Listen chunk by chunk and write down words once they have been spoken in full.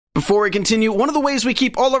Before we continue, one of the ways we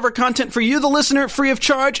keep all of our content for you, the listener, free of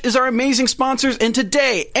charge is our amazing sponsors, and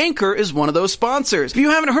today, Anchor is one of those sponsors. If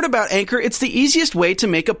you haven't heard about Anchor, it's the easiest way to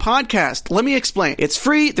make a podcast. Let me explain. It's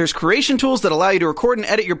free, there's creation tools that allow you to record and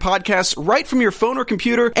edit your podcasts right from your phone or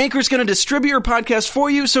computer. Anchor's going to distribute your podcast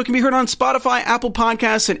for you so it can be heard on Spotify, Apple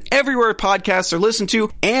Podcasts, and everywhere podcasts are listened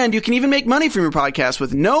to, and you can even make money from your podcast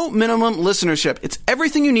with no minimum listenership. It's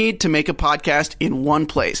everything you need to make a podcast in one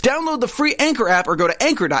place. Download the free Anchor app or go to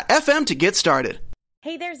anchor.fm to get started.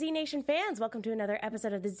 Hey there, Z Nation fans. Welcome to another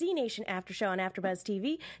episode of the Z Nation After Show on AfterBuzz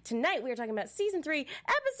TV. Tonight, we are talking about Season 3,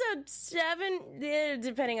 Episode 7,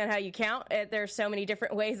 depending on how you count. There are so many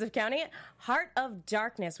different ways of counting it. Heart of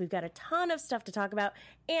Darkness. We've got a ton of stuff to talk about,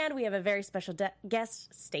 and we have a very special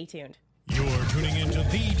guest. Stay tuned. You're tuning into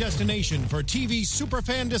the destination for TV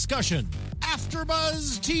superfan discussion,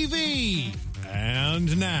 AfterBuzz TV.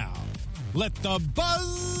 And now, let the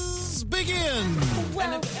buzz begin.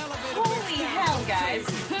 Well, holy hell, guys.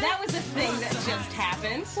 That was a thing that just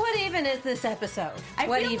happened. What even is this episode? I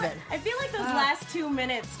feel like those last 2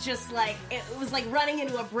 minutes just like, it was like running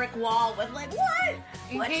into a brick wall with like, what?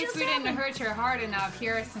 In case we didn't hurt your heart enough,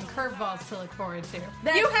 here are some curveballs to look forward to.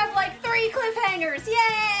 You have like 3 cliffhangers.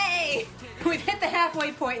 Yay! We've hit the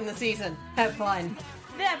halfway point in the season. Have fun.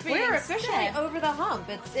 We're officially over the hump.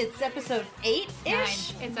 It's episode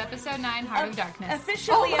 8-ish. It's episode 9, Heart of Darkness.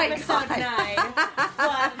 Officially episode 9.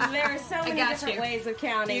 But there are so many different ways of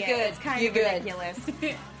counting it. It's kind of ridiculous.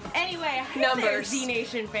 Anyway, numbers. Z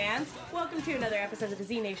Nation fans. Welcome to another episode of the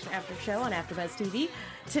Z Nation After Show on AfterBuzz TV.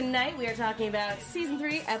 Tonight we are talking about Season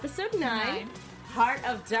 3, Episode 9, Heart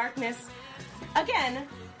of Darkness. Again,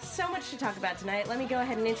 so much to talk about tonight. Let me go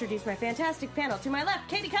ahead and introduce my fantastic panel. To my left,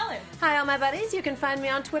 Katie Cullen. Hi, all my buddies. You can find me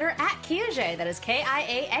on Twitter at Kiaxet. That is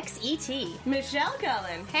Kiaxet. Michelle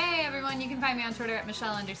Cullen. Hey, everyone. You can find me on Twitter at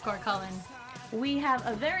Michelle_Cullen. We have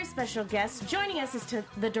a very special guest. Joining us is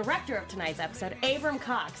the director of tonight's episode, Abram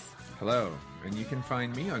Cox. Hello. And you can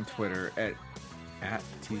find me on Twitter at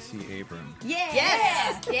TCAbram. Yeah!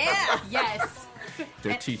 Yes! Yeah! Yes!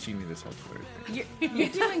 They're teaching me this whole Twitter thing. You're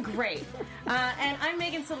doing great. And I'm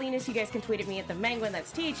Megan Salinas. You guys can tweet at me at the Menguin.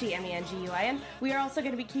 That's TheMenguin. We are also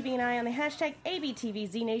going to be keeping an eye on the hashtag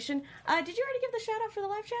ABTVZNation. Did you already give the shout out for the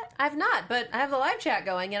live chat? I've not, but I have the live chat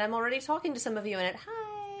going, and I'm already talking to some of you in it. Hi.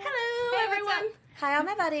 Hello, everyone. Hi, all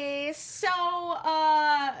my buddies. So,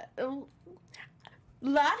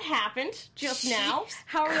 lot happened just now.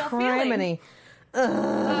 How are y'all feeling?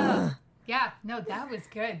 Yeah, no, that was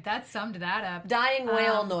good. That summed that up. Dying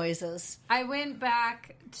whale noises. I went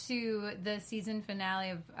back to the season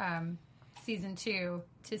finale of season 2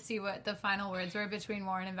 to see what the final words were between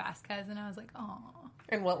Warren and Vasquez, and I was like, oh.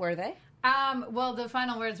 And what were they? Well, the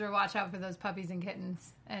final words were, watch out for those puppies and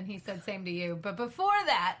kittens, and he said, same to you. But before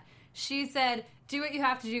that, she said, do what you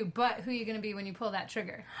have to do, but who are you going to be when you pull that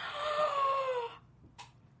trigger?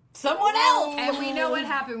 Someone else! And we know what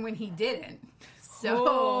happened when he didn't.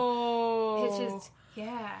 So, it's just,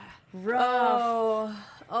 rough.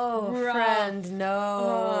 Rough. Friend,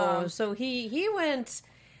 no. So he went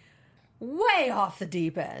way off the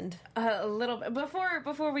deep end. A little bit.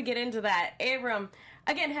 Before we get into that, Abram,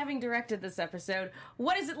 again, having directed this episode,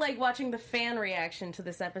 what is it like watching the fan reaction to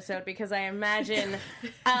this episode? Because I imagine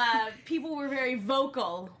people were very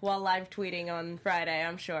vocal while live tweeting on Friday,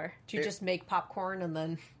 I'm sure. Did you just make popcorn and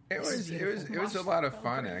then... It was a lot of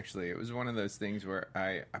fun, actually. It was one of those things where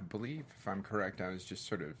I believe, if I'm correct, I was just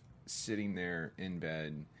sort of sitting there in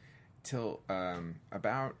bed till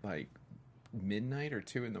about like midnight or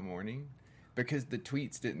 2 in the morning because the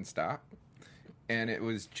tweets didn't stop. And it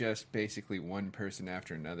was just basically one person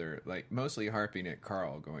after another, like mostly harping at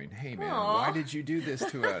Carl, going, "Hey man, why did you do this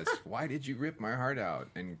to us? Why did you rip my heart out?"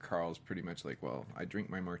 And Carl's pretty much like, "Well, I drink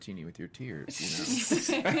my martini with your tears."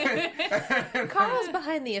 You know. Carl's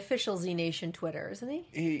behind the official Z Nation Twitter, isn't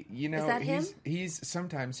he? Is that him? He's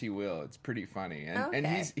sometimes he will. It's pretty funny, and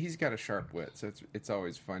he's got a sharp wit, so it's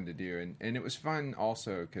always fun to do. And it was fun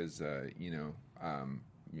also because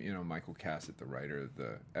Michael Cassett, the writer of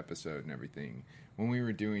the episode and everything, when we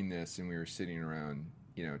were doing this and we were sitting around,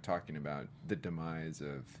 talking about the demise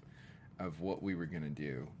of what we were going to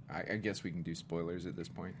do. I guess we can do spoilers at this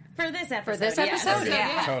point. For this episode.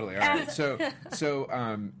 Yeah. Totally. All right. So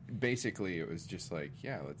basically it was just like,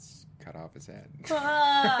 let's cut off his head.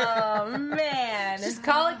 Oh, man. Just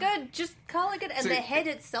call it good. And the head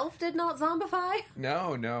itself did not zombify?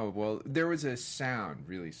 No. Well, there was a sound,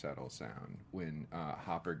 really subtle sound, when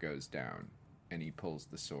Hopper goes down and he pulls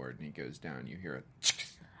the sword and he goes down. You hear it.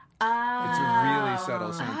 It's a really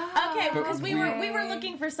subtle scene. Okay, because we were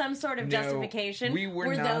looking for some sort of justification.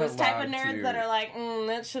 We're not those type of nerds that are like,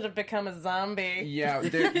 that should have become a zombie. Yeah,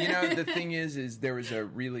 the thing is there was a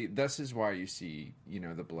really. This is why you see,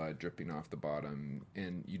 the blood dripping off the bottom,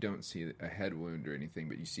 and you don't see a head wound or anything,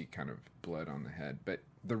 but you see kind of blood on the head. But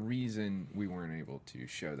the reason we weren't able to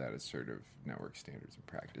show that as sort of network standards and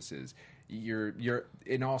practices, you're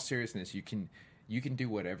in all seriousness, you can do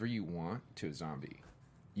whatever you want to a zombie.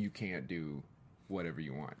 You can't do whatever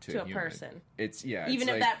you want to a human. Person. Even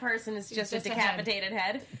if that person is just a decapitated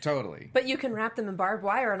head. Totally. But you can wrap them in barbed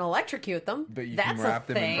wire and electrocute them. But you can wrap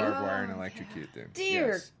them in barbed wire and electrocute them.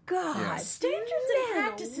 Dear God. Yes. Standards and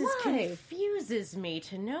practices confuses me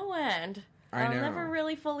to no end. I'll never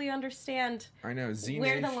really fully understand where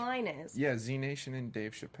the line is. Yeah, Z Nation and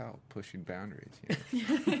Dave Chappelle pushing boundaries.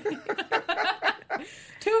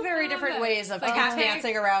 Two very different ways of tap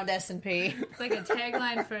dancing around S&P. It's like a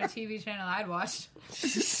tagline for a TV channel I'd watch.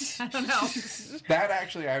 I don't know. That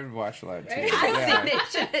actually I would watch a lot too. Z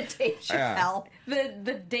Nation and Dave Chappelle.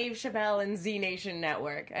 The Dave Chappelle and Z Nation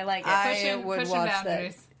network. I like it. I would watch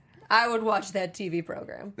that. I would watch that TV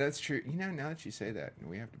program. That's true. Now that you say that,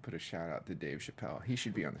 we have to put a shout out to Dave Chappelle. He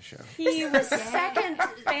should be on the show. He was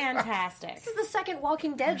fantastic. This is the second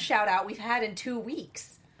Walking Dead shout out we've had in 2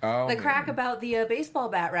 weeks. Oh, the crack about the baseball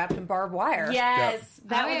bat wrapped in barbed wire. Yes.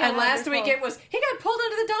 Yep. And last week it was, he got pulled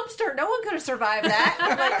into the dumpster. No one could have survived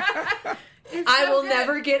that. I will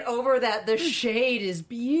never get over that. The shade is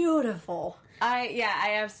beautiful. I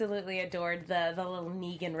absolutely adored the little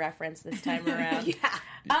Negan reference this time around.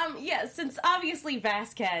 Since obviously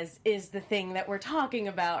Vasquez is the thing that we're talking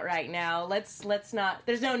about right now, let's not,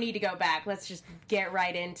 there's no need to go back. Let's just get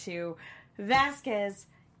right into Vasquez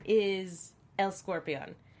is El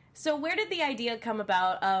Scorpion. So where did the idea come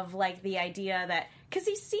about of, the idea that... Because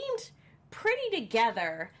he seemed pretty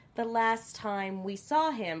together the last time we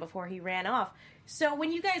saw him before he ran off. So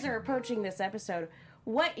when you guys are approaching this episode,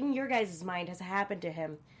 what in your guys' mind has happened to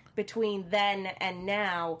him between then and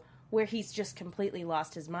now where he's just completely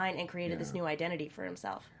lost his mind and created this new identity for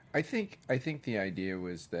himself? I think the idea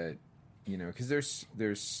was that, because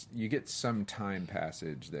there's you get some time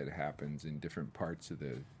passage that happens in different parts of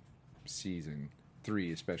the season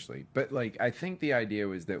 3 especially, but I think the idea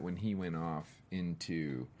was that when he went off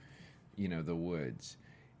into the woods,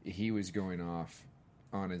 he was going off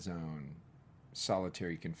on his own,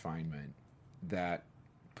 solitary confinement, that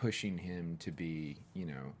pushing him to be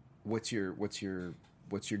what's your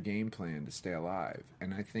game plan to stay alive.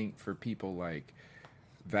 And I think for people like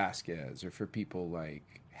Vasquez, or for people like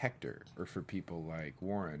Hector, or for people like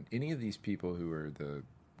Warren, any of these people who are the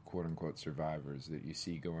quote-unquote survivors that you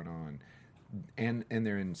see going on, and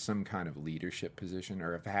they're in some kind of leadership position,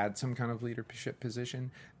 or have had some kind of leadership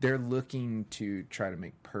position, they're looking to try to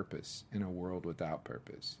make purpose in a world without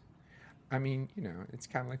purpose. I mean, it's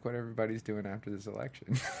kind of like what everybody's doing after this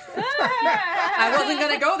election. I wasn't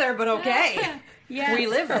going to go there, but okay. Yeah, we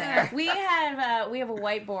live there. We have a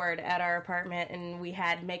whiteboard at our apartment, and we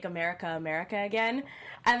had "Make America America Again."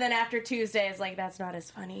 And then after Tuesday, it's that's not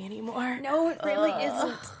as funny anymore. No, it really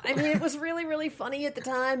isn't. I mean, it was really, really funny at the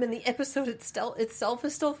time, and the episode itself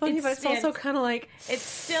is still funny, but it's also kind of it's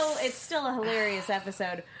still a hilarious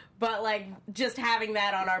episode. But just having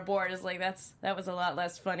that on our board is that was a lot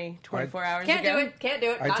less funny 24 hours ago. Can't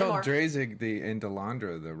do it. I told Drazig and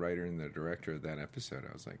Delandra, the writer and the director of that episode,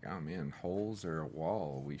 I was like, oh man, holes are a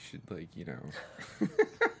wall. We should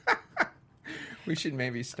we should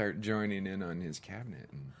maybe start joining in on his cabinet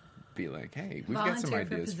and be like, hey, we've got some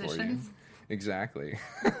ideas for you. Exactly.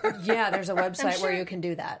 Yeah, there's a website where you can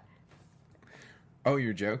do that. Oh,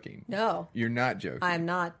 you're joking? No. You're not joking. I'm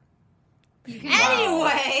not.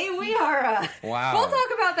 Anyway, we are. Wow. We'll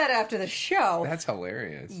talk about that after the show. That's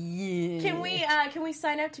hilarious. Yeah. Can we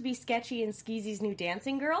sign up to be Sketchy and Skeezy's new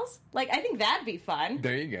dancing girls? I think that'd be fun.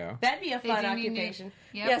 There you go. That'd be a fun occupation.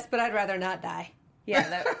 Yep. Yes, but I'd rather not die.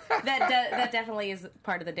 Yeah, that definitely is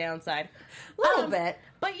part of the downside. A little bit.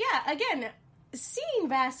 But yeah, again, seeing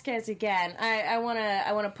Vasquez again, I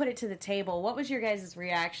wanna put it to the table. What was your guys'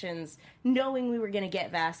 reactions knowing we were gonna get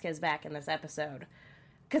Vasquez back in this episode?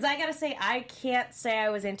 Because I gotta say, I can't say I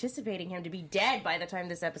was anticipating him to be dead by the time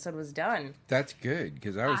this episode was done. That's good,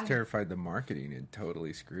 because I was terrified the marketing had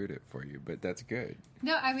totally screwed it for you, but that's good.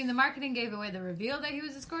 No, I mean, the marketing gave away the reveal that he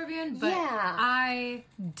was a scorpion, but yeah. I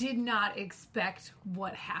did not expect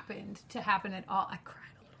what happened to happen at all. I cried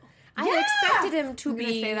a little. I expected him to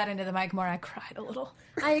be... say that into the mic more. I cried a little.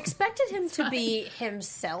 I expected him to be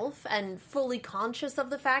himself and fully conscious of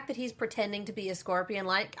the fact that he's pretending to be a scorpion.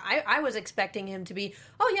 Like, I was expecting him to be,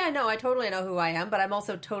 oh yeah, no, I totally know who I am, but I'm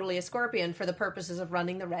also totally a scorpion for the purposes of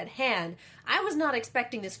running the Red Hand. I was not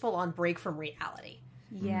expecting this full-on break from reality.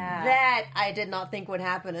 Yeah. That I did not think would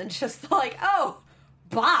happen, and just like, oh,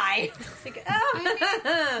 bye. Like,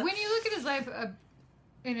 oh. When you look at his life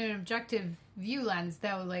in an objective view lens,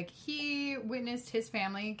 though, like, he witnessed his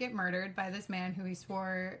family get murdered by this man who he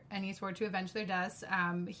swore to avenge their deaths.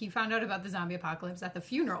 He found out about the zombie apocalypse at the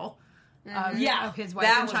funeral of his wife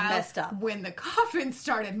and child. Messed up. When the coffin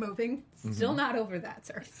started moving. Still not over that,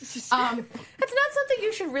 sir. It's not something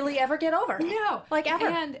you should really ever get over. No. Like, ever.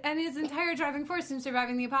 And his entire driving force in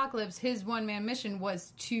surviving the apocalypse, his one-man mission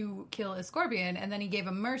was to kill a scorpion, and then he gave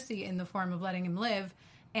him mercy in the form of letting him live,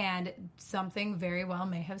 and something very well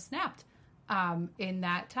may have snapped in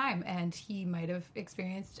that time, and he might have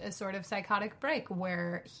experienced a sort of psychotic break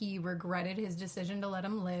where he regretted his decision to let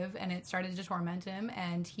him live, and it started to torment him,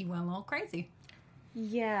 and he went a little crazy.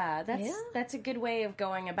 Yeah, that's a good way of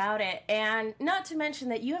going about it. And not to mention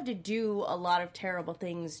that you have to do a lot of terrible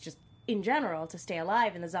things just in general to stay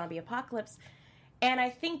alive in the zombie apocalypse. And I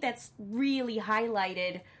think that's really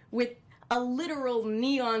highlighted with a literal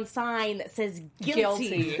neon sign that says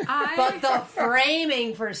guilty. But the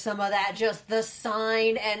framing for some of that, just the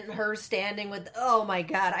sign and her standing with, oh my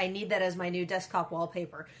god, I need that as my new desktop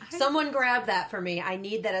wallpaper. Someone grab that for me. I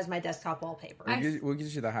need that as my desktop wallpaper. We'll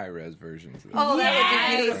get you the high-res versions of that. Oh,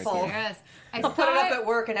 that would be beautiful. Yes. I'll put it up at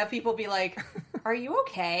work and have people be like, are you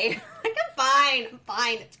okay? Like, I'm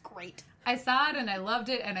fine, it's great. I saw it and I loved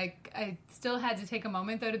it, and I still had to take a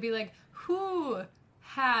moment, though, to be like, who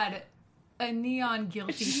had a neon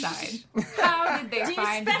guilty sign? How did they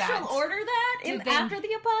find that? Do you special order that after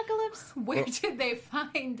the apocalypse? Where did they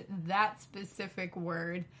find that specific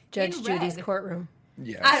word? Judge Judy's courtroom.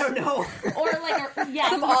 Yes. I don't know. Or like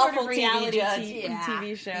some awful sort of reality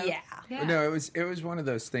TV show. Yeah. No, it was one of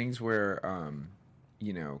those things where,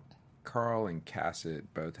 Carl and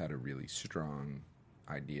Cassett both had a really strong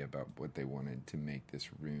idea about what they wanted to make this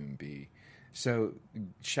room be. So,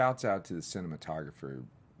 shouts out to the cinematographer,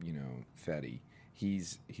 Fetty.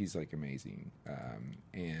 He's like amazing.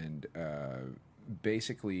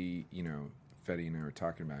 Basically, Fetty and I were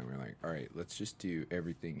talking about it, and we were like, all right, let's just do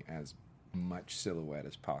everything as much silhouette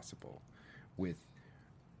as possible with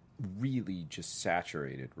really just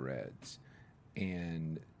saturated reds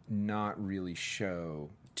and not really show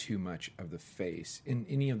too much of the face in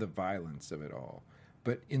any of the violence of it all.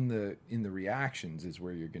 But in the reactions is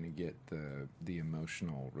where you're going to get the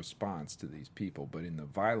emotional response to these people. But in the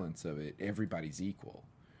violence of it, everybody's equal.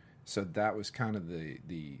 So that was kind of the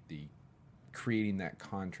creating that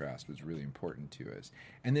contrast was really important to us.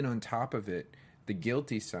 And then on top of it, the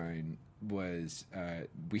guilty sign was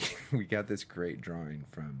we got this great drawing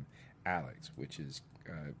from Alex, which is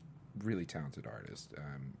a really talented artist,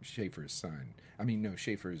 Schaefer's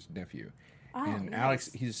nephew. Oh, and nice.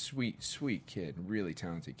 Alex, he's a sweet kid, really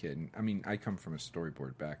talented kid. And, I mean, I come from a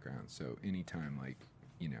storyboard background, so anytime,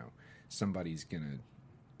 somebody's going to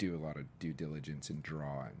do a lot of due diligence and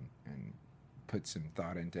draw and put some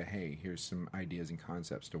thought into, hey, here's some ideas and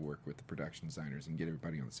concepts to work with the production designers and get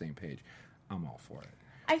everybody on the same page, I'm all for it.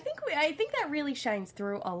 I think that really shines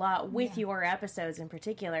through a lot with your episodes in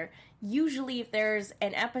particular. Usually if there's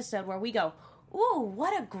an episode where we go, ooh,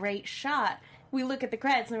 what a great shot, we look at the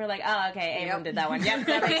credits and we're like, oh, okay, Abram did that one. Yep,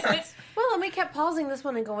 that makes sense. Well, and we kept pausing this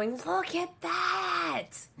one and going, look at that.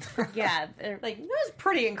 Yeah. It was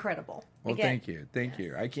pretty incredible. Well, thank you.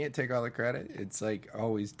 I can't take all the credit. It's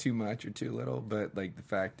always too much or too little, but the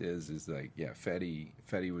fact is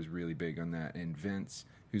Fetty was really big on that, and Vince,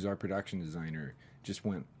 who's our production designer, just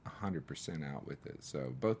went 100% out with it.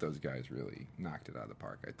 So both those guys really knocked it out of the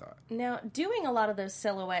park, I thought. Now, doing a lot of those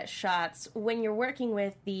silhouette shots, when you're working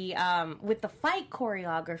with the fight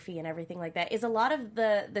choreography and everything like that, is a lot of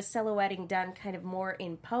the silhouetting done kind of more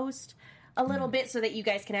in post a little bit so that you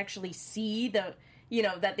guys can actually see that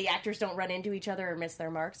the actors don't run into each other or miss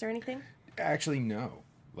their marks or anything? Actually, no.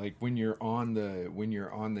 When you're on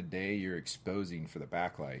the day, you're exposing for the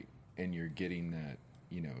backlight and you're getting that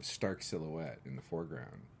stark silhouette in the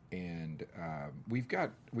foreground, and we've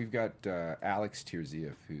got Alex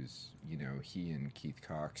Terzieff, who's he and Keith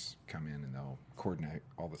Cox come in and they'll coordinate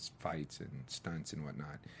all the fights and stunts and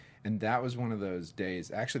whatnot. And that was one of those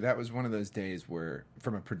days. Actually, that was one of those days where,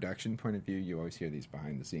 from a production point of view, you always hear these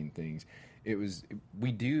behind the scene things.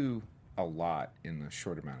 We do a lot in a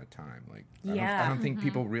short amount of time. I don't think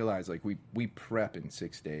people realize we prep in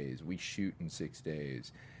 6 days, we shoot in 6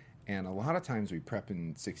 days. And a lot of times we prep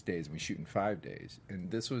in 6 days and we shoot in 5 days. And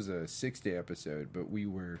this was a 6-day episode, but we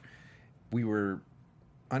were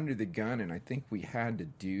under the gun, and I think we had to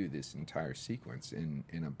do this entire sequence in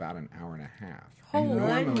about an hour and a half.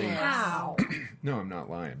 Holy cow! No, I'm not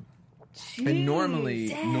lying. Jeez, and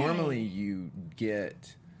normally you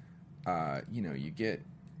get, you get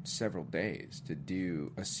several days to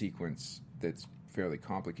do a sequence that's fairly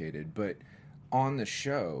complicated. But on the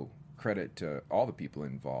show, credit to all the people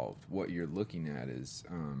involved, what you're looking at is,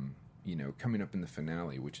 coming up in the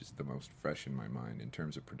finale, which is the most fresh in my mind in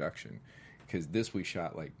terms of production. Because this we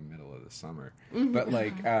shot like middle of the summer, but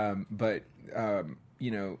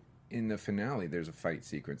in the finale there's a fight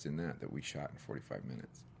sequence in that we shot in 45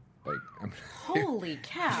 minutes. Holy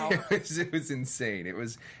cow! It was insane. It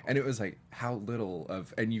was like how little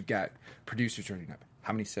of, and you've got producers turning up.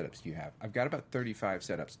 How many setups do you have? I've got about 35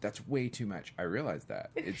 setups. That's way too much. I realize that.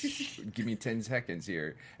 It's give me 10 seconds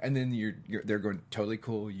here, and then they're going totally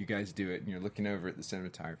cool. You guys do it, and you're looking over at the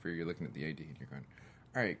cinematographer. You're looking at the AD, and you're going,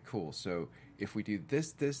 all right, cool. So if we do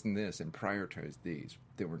this, this, and this, and prioritize these,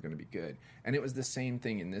 then we're going to be good. And it was the same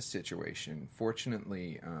thing in this situation.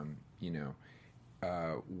 Fortunately,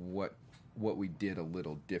 what we did a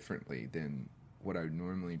little differently than what I would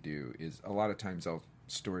normally do is a lot of times I'll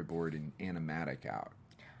storyboard and animatic out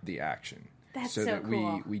the action. That's so that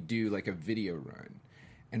cool. we do like a video run.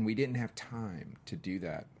 And we didn't have time to do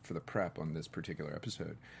that for the prep on this particular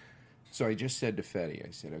episode. So I just said to Fetty,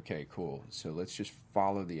 I said, okay, cool. So let's just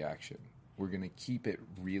follow the action. We're going to keep it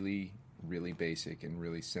really, really basic and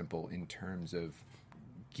really simple in terms of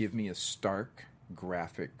give me a stark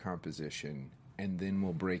graphic composition, and then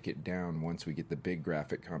we'll break it down once we get the big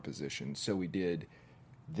graphic composition. So we did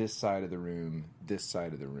this side of the room,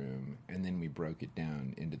 and then we broke it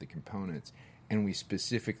down into the components. And we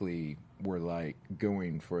specifically were like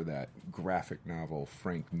going for that graphic novel,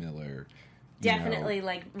 Frank Miller. Definitely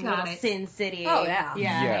like little Sin City. Oh, yeah.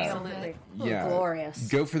 Yeah, absolutely. Yeah. Glorious.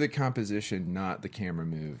 Go for the composition, not the camera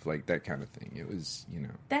move, like that kind of thing. It was,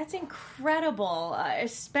 That's incredible.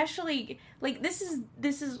 Especially, like, this is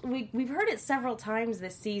we've heard it several times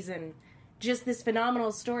this season. Just this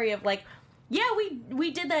phenomenal story of, like, yeah,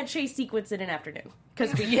 we did that chase sequence in an afternoon.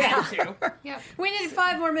 Because we had to. Yep. We needed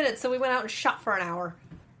 5 more minutes, so we went out and shot for an hour.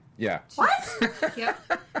 Yeah. What? Yep.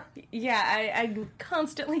 Yeah, I'm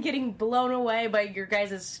constantly getting blown away by your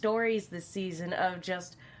guys' stories this season of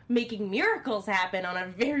just making miracles happen on a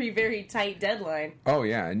very, very tight deadline. Oh,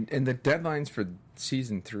 yeah. And the deadlines for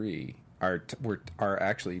season 3 are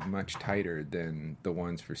actually much tighter than the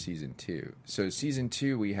ones for season 2. So season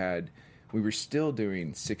 2 we were still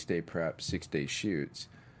doing 6-day prep, 6-day shoots,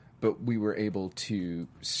 but we were able to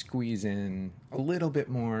squeeze in a little bit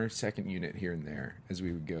more second unit here and there as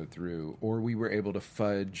we would go through, or we were able to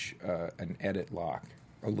fudge an edit lock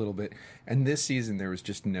a little bit. And this season there was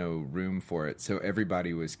just no room for it, so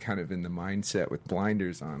everybody was kind of in the mindset with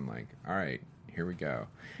blinders on, like, all right, here we go.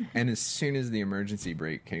 And as soon as the emergency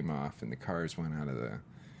brake came off and the cars went out of the,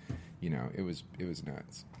 it was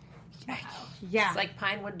nuts. Yeah. It's like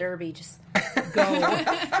Pinewood Derby, just go.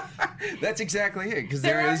 That's exactly it, because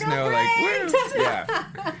there is no like, woo!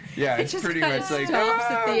 Yeah, it's just pretty much like, stops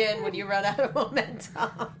at the end when you run out of momentum.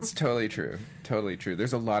 It's totally true.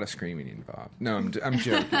 There's a lot of screaming involved. No, I'm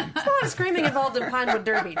joking. There's a lot of screaming involved in Pinewood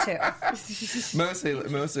Derby too.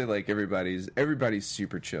 mostly like everybody's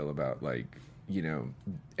super chill about, like,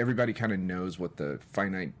 everybody kind of knows what the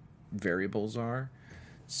finite variables are,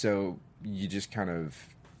 so you just kind of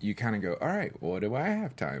go, all right, what do I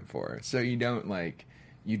have time for? So you don't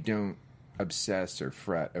obsess or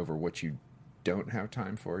fret over what you don't have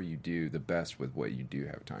time for. You do the best with what you do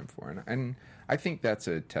have time for. And I think that's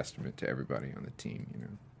a testament to everybody on the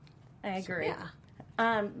team, I agree. So,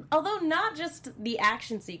 yeah. Although not just the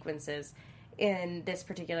action sequences in this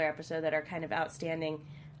particular episode that are kind of outstanding,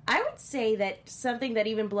 I would say that something that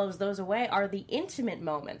even blows those away are the intimate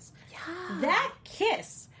moments. Yeah. That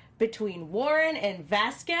kiss between Warren and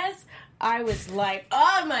Vasquez, I was like,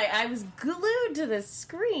 I was glued to the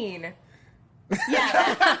screen.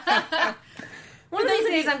 Yeah. One of these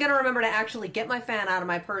days I'm going to remember to actually get my fan out of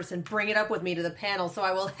my purse and bring it up with me to the panel, so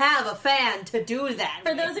I will have a fan to do that.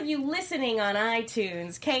 For those of you listening on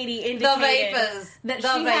iTunes, Katie indicated that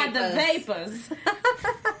she had the vapors.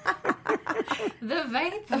 The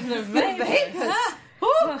vapors. The vapors.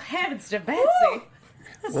 Oh, heavens to Betsy.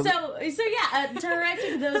 Well, So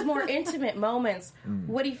directing those more intimate moments,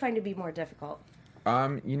 what do you find to be more difficult?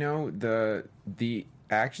 The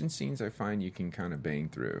action scenes I find you can kind of bang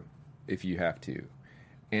through if you have to.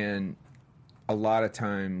 And a lot of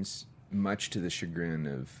times, much to the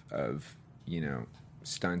chagrin of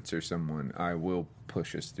stunts or someone, I will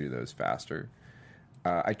push us through those faster.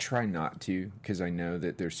 I try not to, because I know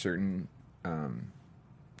that there's certain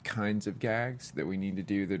kinds of gags that we need to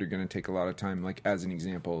do that are going to take a lot of time. Like, as an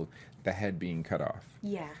example, the head being cut off.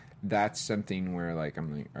 Yeah. That's something where, like,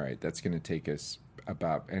 I'm like, all right, that's going to take us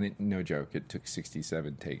about, and no joke, it took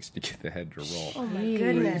 67 takes to get the head to roll. Oh my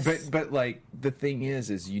goodness. But like, the thing is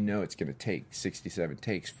it's going to take 67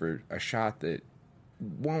 takes for a shot that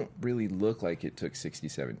won't really look like it took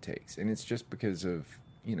 67 takes. And it's just because of,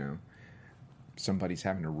 somebody's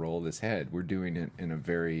having to roll this head. We're doing it in a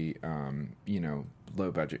very,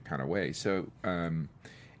 low budget kind of way. So,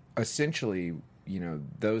 essentially,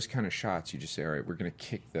 those kind of shots, you just say, all right, we're going to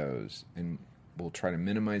kick those, and we'll try to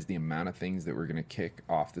minimize the amount of things that we're going to kick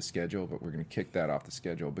off the schedule, but we're going to kick that off the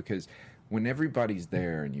schedule, because when everybody's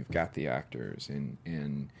there and you've got the actors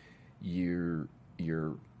and you're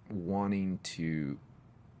wanting to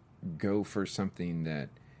go for something that,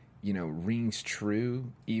 rings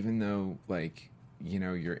true, even though, like,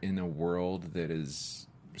 you're in a world that is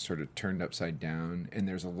sort of turned upside down, and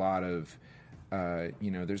there's a lot of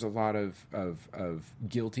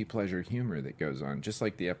guilty pleasure humor that goes on, just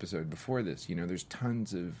like the episode before this. There's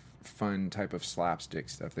tons of fun type of slapstick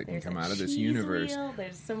stuff that can come out of this universe. Wheel.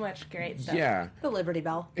 There's so much great stuff. Yeah, the Liberty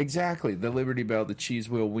Bell. Exactly, the Liberty Bell, the cheese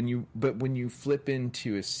wheel. When you flip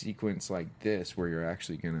into a sequence like this, where you're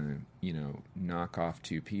actually gonna, knock off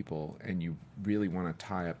two people, and you really want to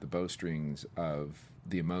tie up the bowstrings of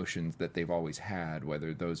the emotions that they've always had,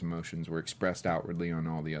 whether those emotions were expressed outwardly on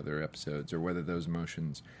all the other episodes, or whether those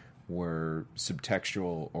emotions were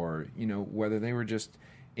subtextual, or whether they were just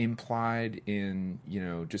implied in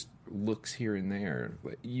just looks here and there.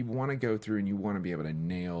 You want to go through and you want to be able to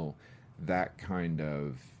nail that kind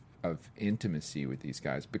of intimacy with these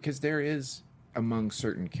guys, because there is, among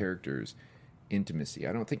certain characters, intimacy.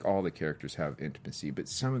 I don't think all the characters have intimacy, but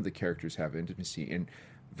some of the characters have intimacy, and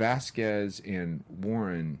Vasquez and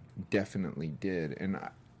Warren definitely did.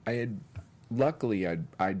 And luckily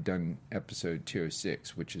I'd done episode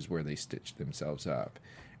 206, which is where they stitched themselves up,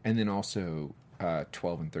 and then also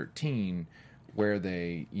 12 and 13, where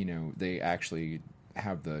they actually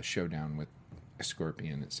have the showdown with a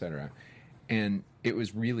Scorpion, etc. And it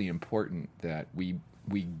was really important that we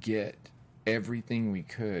get everything we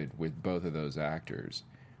could with both of those actors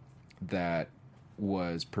that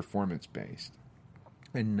was performance based,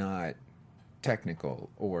 and not technical,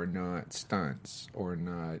 or not stunts, or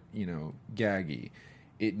not, gaggy.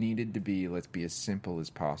 It needed to be, let's be as simple as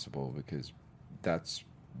possible, because that's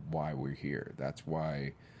why we're here. That's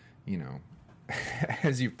why,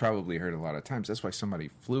 as you've probably heard a lot of times, that's why somebody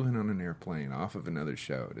flew in on an airplane off of another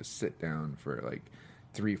show to sit down for like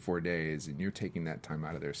 3-4 days, and you're taking that time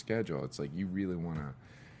out of their schedule. It's like, you really want to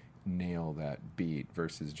nail that beat,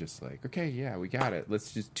 versus just like, okay, yeah, we got it,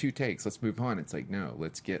 let's just 2 takes, let's move on. It's like, no,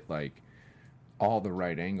 let's get like all the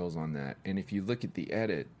right angles on that. And if you look at the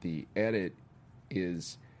edit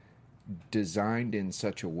is designed in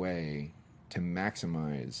such a way to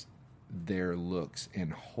maximize their looks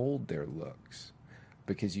and hold their looks,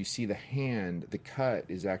 because you see the hand, the cut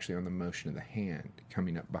is actually on the motion of the hand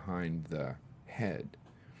coming up behind the head.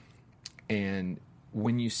 And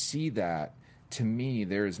when you see that, to me,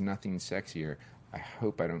 there is nothing sexier. I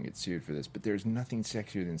hope I don't get sued for this, but there's nothing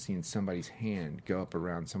sexier than seeing somebody's hand go up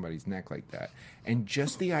around somebody's neck like that. And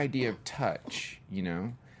just the idea of touch,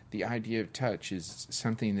 the idea of touch is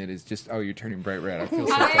something that is just, oh, you're turning bright red. I feel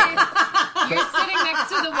so You're sitting next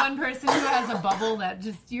to the one person who has a bubble that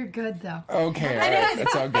just, you're good though. Okay, all right,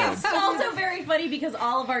 that's all good. It's also very funny because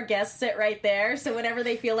all of our guests sit right there, so whenever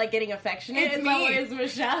they feel like getting affectionate, it's always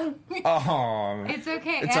Michelle. Oh, it's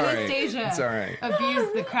okay. It's Anastasia all right. It's all right.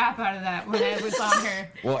 abused the crap out of that when I was on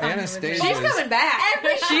her. Well, Anastasia, she's coming back.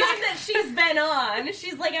 Every time that she's been on,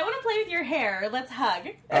 she's like, I want to play with your hair. Let's hug.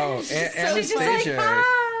 Oh, Anastasia. She's just like, hi.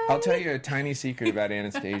 I'll tell you a tiny secret about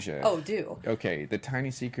Anastasia. Oh, do. Okay, the tiny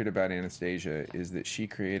secret about Anastasia is that she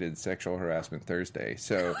created Sexual Harassment Thursday.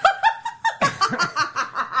 So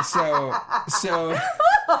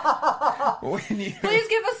when you please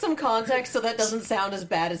give us some context so that doesn't sound as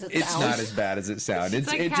bad as it sounds. It's not as bad as it sounds. It's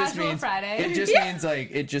like it just casual means Friday.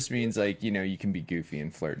 It just means like you can be goofy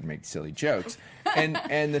and flirt and make silly jokes.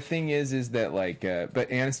 And the thing is that like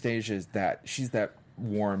but Anastasia is she's that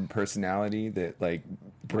warm personality that like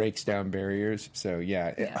breaks down barriers. So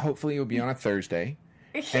yeah. Hopefully it'll be on a Thursday.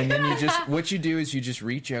 And then what you do is you just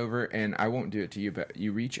reach over, and I won't do it to you, but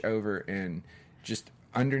you reach over and just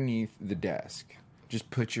underneath the desk,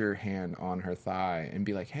 just put your hand on her thigh and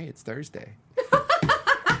be like, hey, it's Thursday.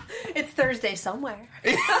 It's Thursday somewhere.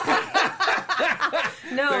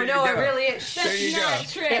 No, it really is. That's not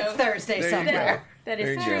true. It's Thursday somewhere. That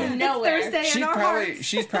is true. Nowhere. It's Thursday in our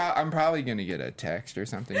hearts. I'm probably going to get a text or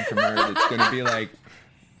something from her that's going to be like,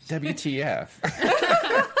 WTF.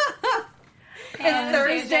 It's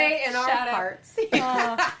Thursday in our hearts.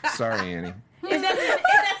 Sorry, Annie. If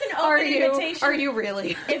that's an open invitation, are you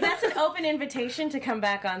really? If that's an open invitation to come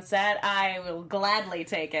back on set, I will gladly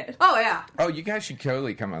take it. Oh yeah. Oh, you guys should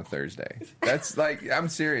totally come on Thursday. That's like, I'm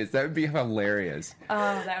serious. That would be hilarious.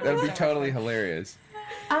 Oh, that would be so totally hilarious.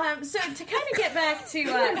 So to kind of get back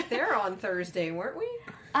to they're on Thursday, weren't we?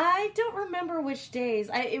 I don't remember which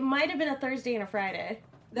days. It might have been a Thursday and a Friday.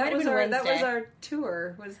 That was our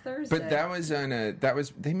tour. Was Thursday. But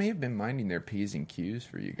they may have been minding their P's and Q's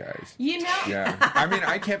for you guys. You know. Yeah. I mean,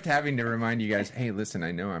 I kept having to remind you guys, hey, listen,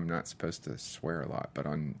 I know I'm not supposed to swear a lot, but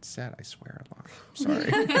on set I swear a lot. Sorry.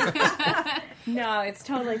 No, it's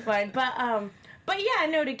totally fine. But yeah,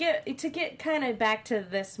 no, to get kind of back to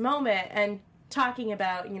this moment and talking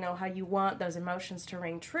about, how you want those emotions to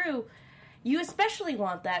ring true, you especially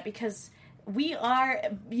want that because we are,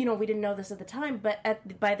 we didn't know this at the time, but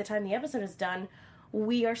by the time the episode is done,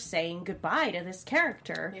 we are saying goodbye to this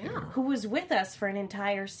character who was with us for an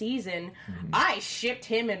entire season. Mm-hmm. I shipped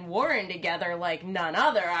him and Warren together like none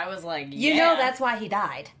other. I was like, that's why he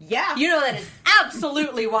died. Yeah. That is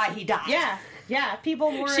absolutely why he died. Yeah.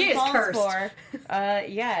 People Warren falls cursed. For.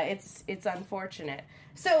 It's unfortunate.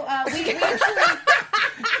 So we actually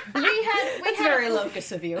we had very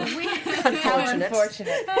Locus of you.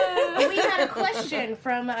 Unfortunate. We had a question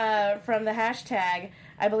from the hashtag.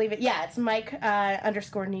 I believe it. Yeah, it's Mike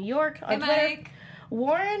 _New York on Twitter. Mike.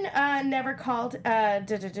 Warren never called. That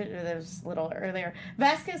was a little earlier.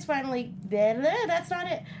 Vasquez finally. That's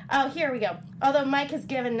not it. Oh, here we go. Although Mike has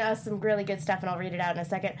given us some really good stuff, and I'll read it out in a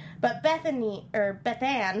second. But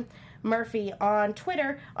Bethann Murphy on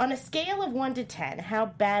Twitter, on a scale of 1 to 10, how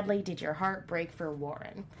badly did your heart break for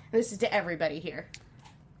Warren? And this is to everybody here.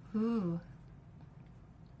 Ooh.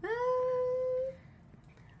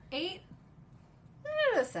 8.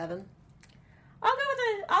 7.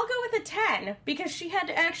 I'll go with a 10 because she had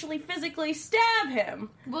to actually physically stab him.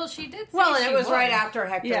 Well, she did. And it was right after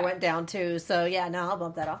Hector went down too. So I'll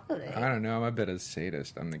bump that off. I don't know. I'm a bit of a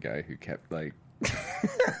sadist. I'm the guy who kept like. Hit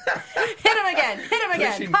him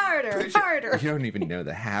again, harder. You don't even know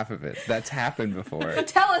the half of it. That's happened before.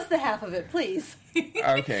 Tell us the half of it, please.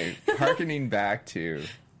 Okay, harkening back to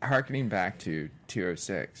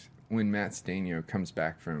 206, when Matt Stainio comes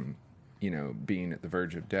back from, being at the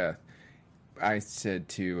verge of death, I said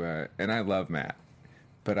to, and I love Matt,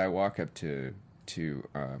 but I walk up to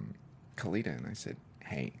Kalita and I said,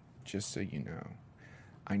 hey, just so you know,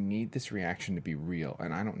 I need this reaction to be real,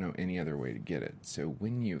 and I don't know any other way to get it. So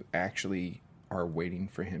when you actually are waiting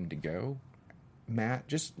for him to go, Matt,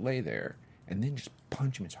 just lay there and then just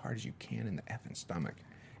punch him as hard as you can in the effing stomach.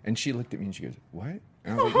 And she looked at me and she goes, what? And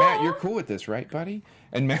I was like, Matt, you're cool with this, right, buddy?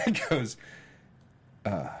 And Matt goes,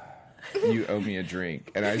 you owe me a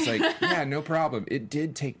drink. And I was like, yeah, no problem. It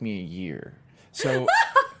did take me a year. So,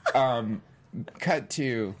 cut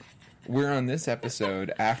to, we're on this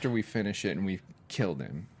episode after we finish it and we've killed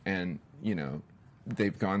him. And,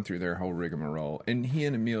 they've gone through their whole rigmarole. And he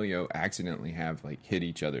and Emilio accidentally have, hit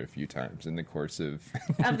each other a few times in the course of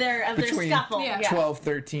their scuffle. 12,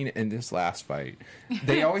 13, and this last fight.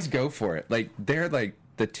 They always go for it. They're,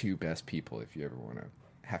 the two best people if you ever want to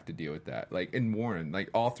have to deal with that. And Warren,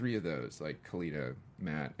 all three of those, Kalita,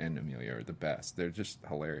 Matt, and Emilio are the best. They're just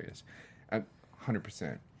hilarious.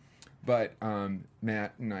 100%. But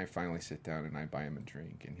Matt and I finally sit down and I buy him a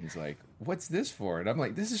drink. And he's like, what's this for? And I'm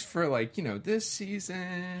like, this is for, this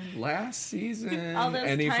season, last season. All those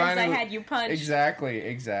and times I had you punched.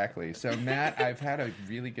 Exactly. So, Matt, I've had a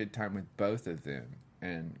really good time with both of them.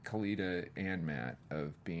 And Kalita and Matt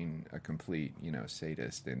of being a complete,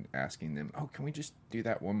 sadist and asking them, oh, can we just do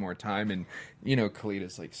that one more time? And,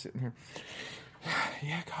 Kalita's sitting there.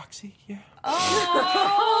 Yeah, Coxie, yeah.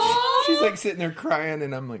 Oh! She's sitting there crying,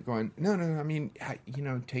 and I'm going, no, I mean,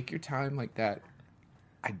 take your time like that.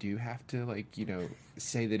 I do have to,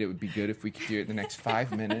 say that it would be good if we could do it in the next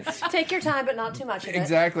 5 minutes. Take your time, but not too much of it.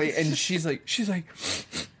 Exactly. And she's like,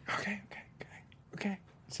 okay.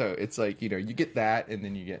 So it's you get that, and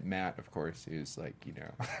then you get Matt, of course, who's Well, and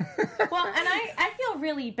I feel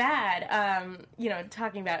really bad,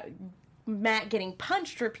 talking about Matt getting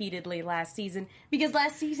punched repeatedly last season, because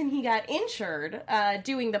last season he got injured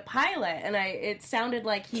doing the pilot, and it sounded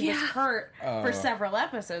like he was hurt for several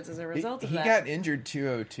episodes as a result of that. He got injured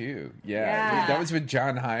 202. Yeah. That was with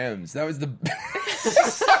John Hyams. That was the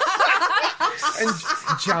and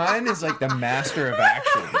John is the master of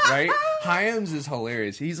action, right? Hyams is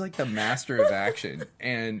hilarious. He's like the master of action,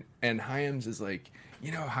 and Hyams is like,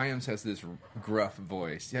 Hyams has this gruff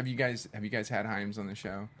voice. Have you guys had Hyams on the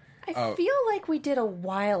show? I feel like we did a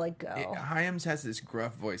while ago. Hyams has this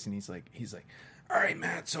gruff voice, and he's like, all right,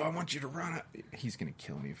 Matt, so I want you to run. He's going to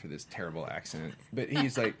kill me for this terrible accent. But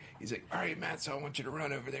he's like, all right, Matt, so I want you to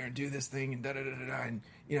run over there and do this thing and da-da-da-da-da. And,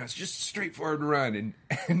 it's just a straightforward run.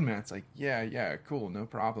 And Matt's like, yeah, cool, no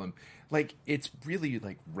problem. Like, it's really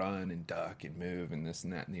like run and duck and move and this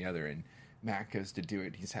and that and the other. And Matt goes to do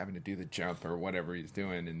it. He's having to do the jump or whatever he's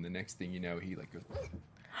doing. And the next thing you know, he like goes...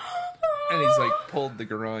 And he's like pulled the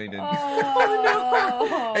groin, and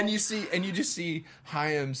and you just see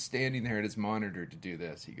Hyams standing there at his monitor to do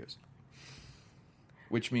this. He goes,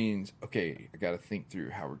 which means, okay, I got to think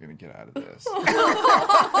through how we're going to get out of this. We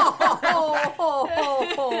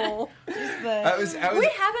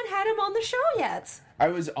haven't had him on the show yet. I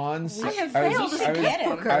was on set. We have failed to get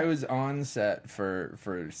him. I was on set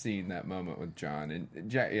for seeing that moment with John, and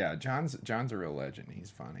John's a real legend.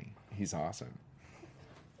 He's funny. He's awesome.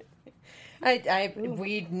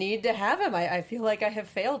 We need to have him. I feel like I have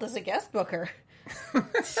failed as a guest booker.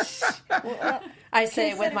 I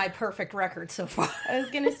say with my perfect record so far. I was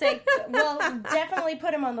going to say, well, definitely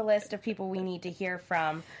put him on the list of people we need to hear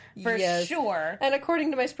from for sure. And according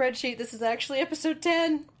to my spreadsheet, this is actually episode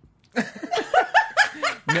 10.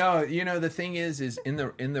 No, the thing is in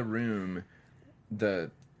the room, the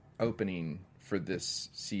opening for this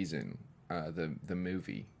season, the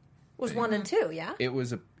movie. Was 1 and 2, yeah? It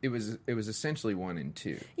was essentially 1 and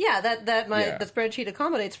 2. Yeah, the spreadsheet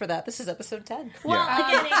accommodates for that. This is episode 10. Well,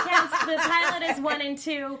 again, it counts. The pilot is 1 and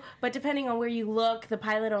 2, but depending on where you look, the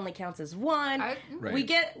pilot only counts as 1. Right. We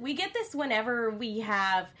get this whenever we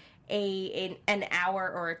have an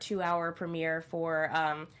hour or a 2-hour premiere for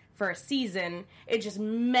a season. It just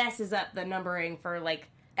messes up the numbering for like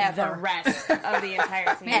the rest of the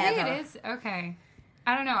entire season. Maybe it is okay.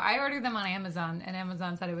 I don't know. I ordered them on Amazon, and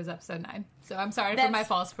Amazon said it was episode 9. So I'm sorry for my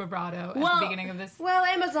false vibrato at the beginning of this. Well,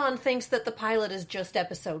 Amazon thinks that the pilot is just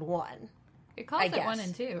episode 1. It calls it 1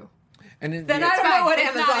 and 2. And then I don't know what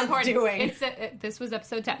Amazon's doing. This was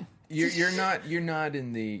episode 10. You're not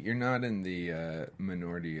in the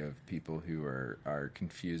minority of people who are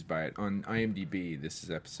confused by it. On IMDb, this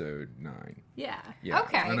is episode 9. Yeah.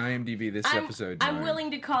 Okay. On IMDb, this is episode 9. I'm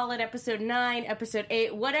willing to call it episode 9, episode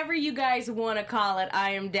 8, whatever you guys want to call it.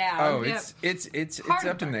 I am down. Oh, it's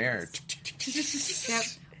up in the air. Yep.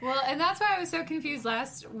 Well, and that's why I was so confused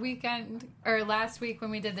last week when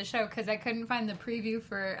we did the show, because I couldn't find the preview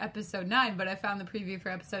for episode 9, but I found the preview for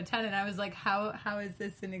episode 10, and I was like, how is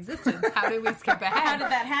this in existence? How did we skip ahead? How did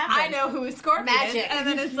that happen? I know who Scorpion Magic. is, and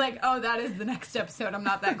then it's like, oh, that is the next episode. I'm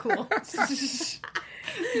not that cool.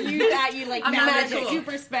 You like magic,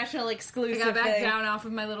 super special, exclusive. I got back down off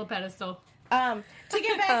of my little pedestal. To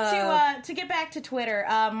get back to Twitter,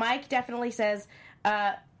 Mike definitely says,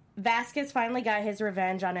 Vasquez finally got his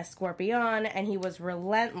revenge on Escorpion, and he was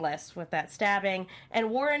relentless with that stabbing.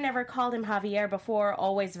 And Warren never called him Javier before,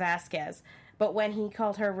 always Vasquez. But when he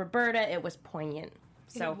called her Roberta, it was poignant.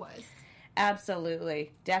 So, it was.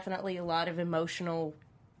 Absolutely. Definitely a lot of emotional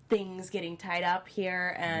things getting tied up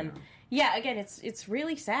here. And, yeah again, it's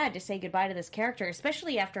really sad to say goodbye to this character,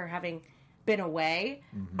 especially after having been away,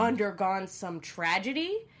 undergone some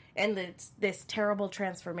tragedy, and this terrible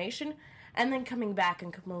transformation. And then coming back a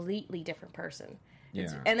completely different person.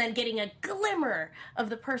 Yeah. And then getting a glimmer of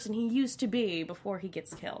the person he used to be before he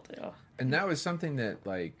gets killed. Ugh. And that was something that,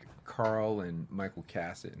 like, Carl and Michael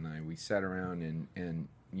Cassett and we sat around and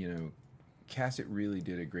Cassett really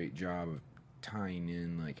did a great job of tying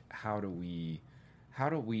in, like, how do we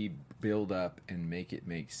build up and make it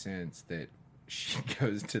make sense that she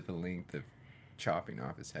goes to the length of chopping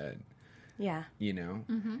off his head. Yeah.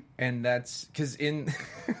 Mm-hmm. And that's because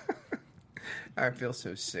I feel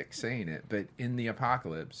so sick saying it, but in the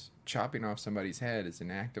apocalypse, chopping off somebody's head is an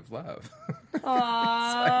act of love.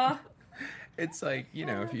 Aww. It's like,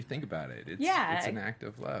 if you think about it, it's an act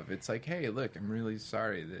of love. It's like, hey, look, I'm really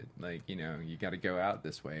sorry that, like, you got to go out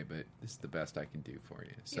this way, but this is the best I can do for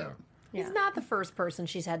you. So. Yeah. He's not the first person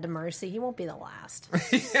she's had to mercy. He won't be the last.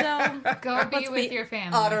 So go be with your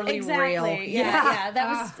family. Utterly real. Yeah. That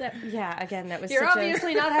was. Again, that was. You're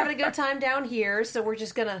obviously not having a good time down here, so we're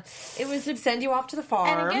just gonna. It was to send you off to the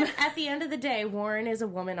farm. And again, at the end of the day, Warren is a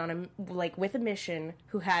woman with a mission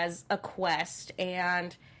who has a quest,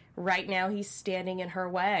 and right now he's standing in her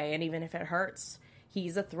way, and even if it hurts,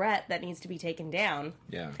 he's a threat that needs to be taken down.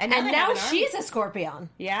 Yeah. And now she's a Scorpion.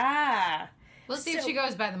 Yeah. We'll see if she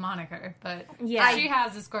goes by the moniker, but she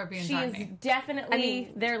has a Scorpion She is definitely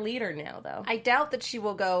their leader now, though. I doubt that she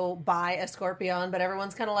will go by a Scorpion, but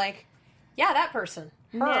everyone's kind of like, Yeah, that person.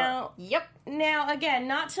 Her. Now, yep. Now, again,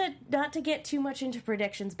 not to get too much into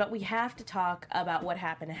predictions, but we have to talk about what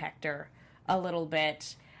happened to Hector a little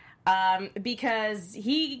bit. Because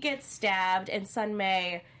he gets stabbed and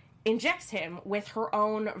Sunmay injects him with her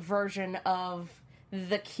own version of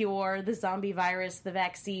the cure, the zombie virus, the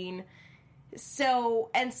vaccine. So,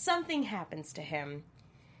 and something happens to him.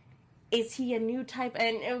 Is he a new type?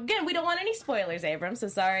 And again, we don't want any spoilers, Abram, so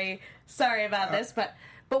sorry about this, but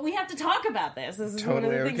we have to talk about this. This is totally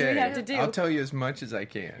one of the things we have to do. I'll tell you as much as I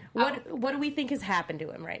can. What do we think has happened to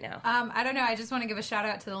him right now? I don't know. I just want to give a shout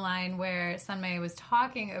out to the line where Sunmay was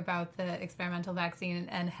talking about the experimental vaccine,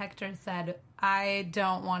 and Hector said, "I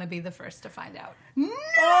don't want to be the first to find out." No!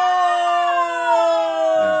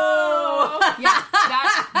 Yeah,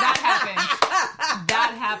 that happened.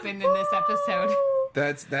 That happened in this episode.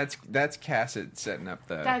 That's Cassett setting up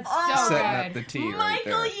the up the tea Michael, right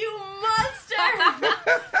there. you monster!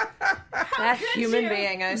 That human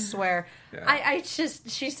being, I swear. Yeah.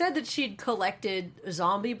 She said that she'd collected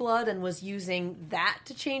zombie blood and was using that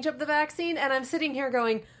to change up the vaccine, and I'm sitting here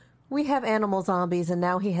going, we have animal zombies and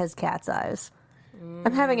now he has cat's eyes.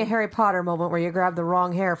 I'm having a Harry Potter moment where you grab the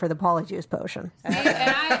wrong hair for the polyjuice potion. See, and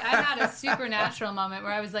I had a supernatural moment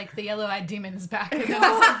where I was like, the yellow-eyed demon's back. And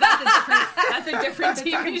I was like, that's a different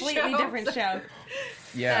TV show. Completely different show.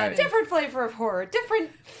 Yeah. Different flavor of horror.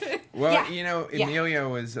 Different... Well, Yeah. Emilio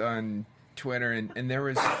was on Twitter, and there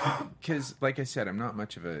was... Because, like I said, I'm not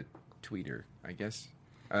much of a tweeter, I guess.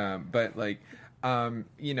 But, like... I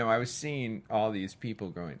was seeing all these people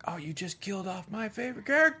going, "Oh, you just killed off my favorite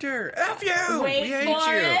character. F you! Wait we hate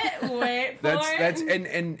for you." it. Wait for it.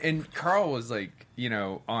 And Carl was like,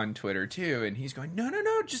 on Twitter too, and he's going, No,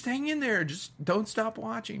 just hang in there. Just don't stop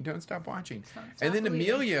watching. Don't stop watching. And then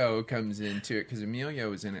Emilio comes into it because Emilio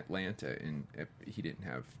was in Atlanta and he didn't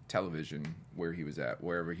have television where he was at.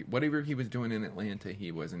 Whatever he was doing in Atlanta,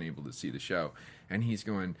 he wasn't able to see the show. And he's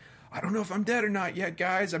going, I don't know if I'm dead or not yet,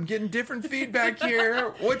 guys. I'm getting different feedback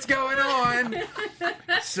here. What's going on?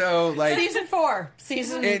 So, like... Season 4.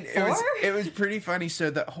 It was pretty funny.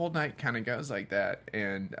 So the whole night kind of goes like that.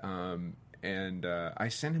 And I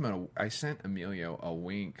sent Emilio a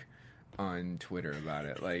wink on Twitter about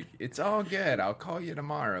it. Like, it's all good. I'll call you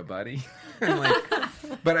tomorrow, buddy.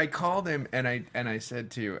 But I called him and I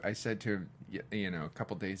said to him, a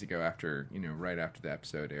couple days ago after, right after the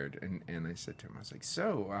episode aired, and I said to him, I was like,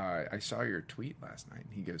 so, I saw your tweet last night.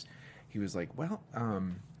 And he was like, well,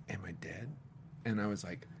 am I dead? And I was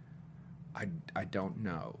like, I don't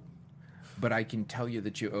know, but I can tell you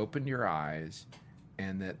that you opened your eyes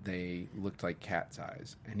and that they looked like cat's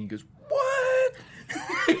eyes. And he goes, what?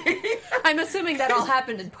 I'm assuming that all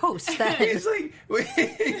happened in post then. He's like, we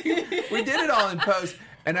did it all in post.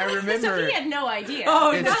 And I remember... So he had no idea.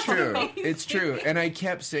 Oh, it's true. It's true. And I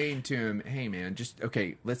kept saying to him, hey, man,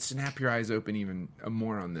 let's snap your eyes open even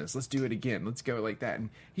more on this. Let's do it again. Let's go like that.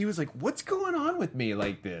 And he was like, what's going on with me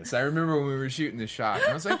like this? I remember when we were shooting the shot.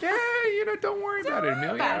 And I was like, yeah, don't worry about it,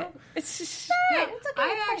 Emilio. It's just...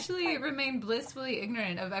 I actually remained blissfully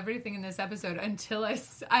ignorant of everything in this episode until I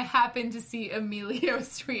happened to see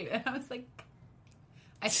Emilio's tweet. And I was like...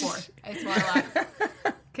 I swore a lot.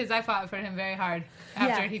 Because I fought for him very hard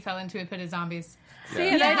after he fell into a pit of zombies. See,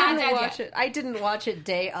 and I didn't watch it. I didn't watch it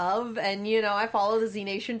day of, and I follow the Z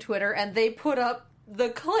Nation Twitter, and they put up the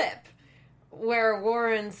clip where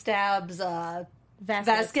Warren stabs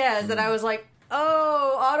Vasquez, and I was like,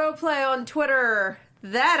 oh, autoplay on Twitter.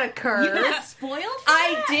 That occurred. You got spoiled for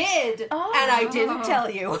I that? did, and I didn't tell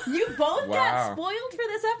you. You both got spoiled for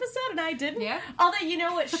this episode, and I didn't? Yeah. Although, you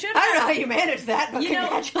know what should I don't know how you managed that, but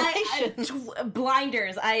congratulations.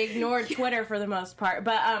 Blinders. I ignored Twitter for the most part.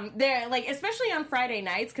 But they're like, especially on Friday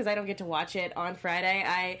nights, because I don't get to watch it on Friday,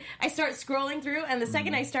 I start scrolling through, and the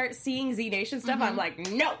second I start seeing Z Nation stuff, I'm like,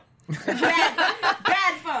 no.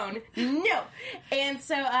 bad phone. No. And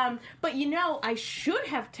so, but I should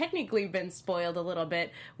have technically been spoiled a little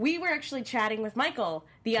bit. We were actually chatting with Michael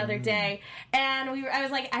the other day, and I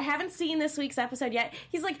was like, I haven't seen this week's episode yet.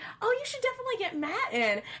 He's like, oh, you should definitely get Matt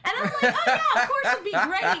in. And I'm like, oh yeah, of course it'd be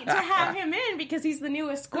great to have him in because he's the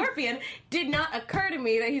newest Scorpion. Did not occur to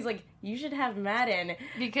me that he's like, you should have Matt in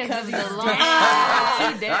because of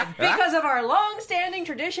our long-standing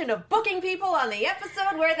tradition of booking people on the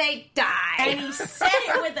episode where they die. And he said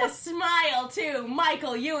it with a smile too.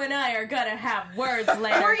 Michael, you and I are gonna have words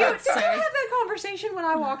later. Did you have that conversation when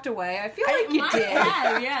I walked away? I feel like you did.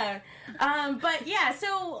 Yeah. But yeah,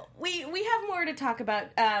 so we have more to talk about,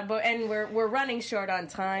 and we're running short on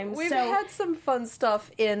time. We've had some fun stuff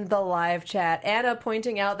in the live chat. Anna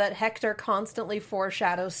pointing out that Hector constantly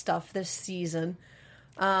foreshadows stuff this season.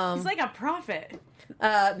 He's like a prophet.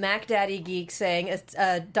 Mac Daddy Geek saying,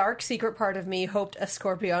 a dark secret part of me hoped a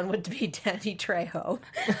Scorpion would be Danny Trejo.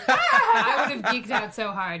 I would have geeked out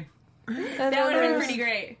so hard. That would have been pretty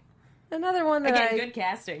great. Another one that Again, good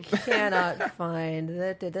casting. Cannot find.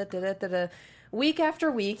 Week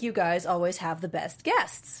after week, you guys always have the best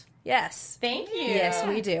guests. Yes. Thank you. Yes,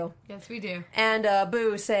 we do. Yes, we do. And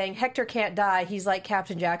Boo saying, Hector can't die. He's like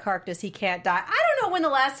Captain Jack Harkness. He can't die. I don't know when the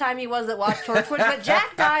last time he was that watched Torchwood, but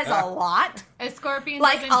Jack dies a lot. A Scorpion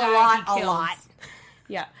like doesn't a die, lot, he kills. a lot.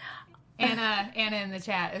 Yeah. Anna in the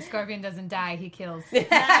chat. A Scorpion doesn't die, he kills. Nice.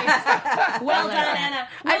 Well done, Anna.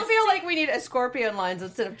 I feel like we need a Scorpion lines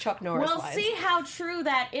instead of Chuck Norris We'll lines. see how true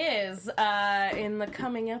that is in the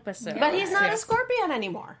coming episode. But he's not a Scorpion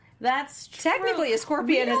anymore. That's true. Technically, a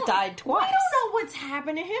Scorpion has died twice. We don't know what's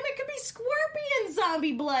happened to him. It could be Scorpion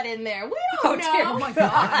zombie blood in there. We don't know. Dear, oh my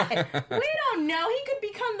God. We don't know. He could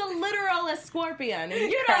become the literal Scorpion.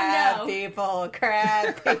 You Crab don't know. people,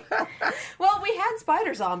 crab people. Well, we had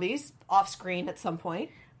spider zombies off screen at some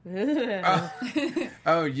point. Oh,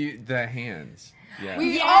 the hands. Yeah.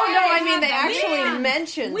 I mean, they actually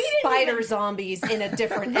mentioned spider zombies in a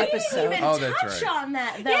different episode. We didn't even touch on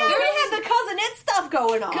that, though. Yeah, we had the Cousin It stuff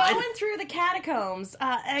going on. Going through the catacombs.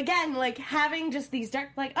 Again, like, having just these dark,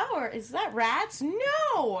 like, oh, is that rats?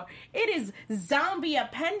 No! It is zombie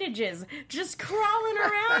appendages just crawling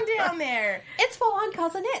around down there. It's full on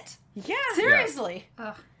Cousin It. Yeah. Seriously.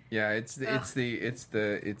 Yeah, it's the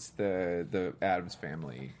Addams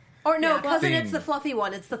Family. Or no, Cousin Thing. It's the fluffy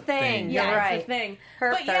one. It's the Thing. Yeah, You're right. It's a thing.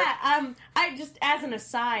 Herp, But yeah, I just, as an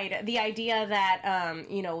aside, the idea that,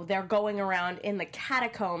 they're going around in the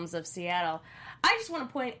catacombs of Seattle, I just want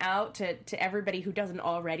to point out to everybody who doesn't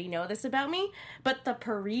already know this about me, but the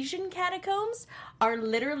Parisian catacombs are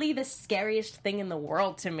literally the scariest thing in the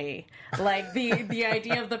world to me. Like, the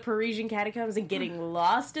idea of the Parisian catacombs and getting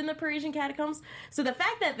lost in the Parisian catacombs. So the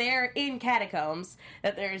fact that they're in catacombs,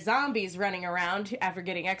 that there are zombies running around after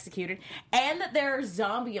getting executed, and that there are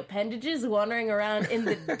zombie appendages wandering around in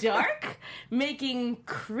the dark, making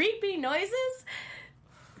creepy noises...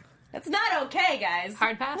 That's not okay, guys.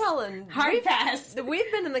 Hard pass? Well, and Hard pass. We've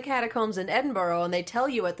been in the catacombs in Edinburgh, and they tell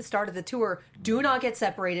you at the start of the tour, do not get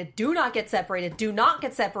separated, do not get separated, do not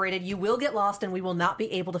get separated. You will get lost, and we will not be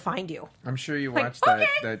able to find you. I'm sure you Like, watched okay.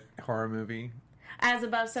 that horror movie. As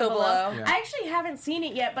Above, So Below. Yeah. I actually haven't seen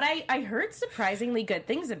it yet, but I heard surprisingly good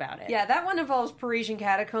things about it. Yeah, that one involves Parisian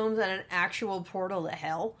catacombs and an actual portal to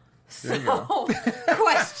hell. There you go.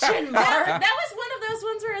 Question mark. That was one of those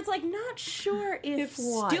ones where it's like, not sure if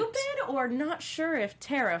stupid or not sure if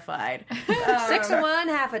terrified. 6 of one,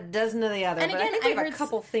 half a dozen of the other. And but again, I think we I have heard a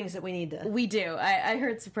couple things that we need to... We do. I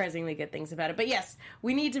heard surprisingly good things about it. But yes,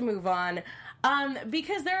 we need to move on.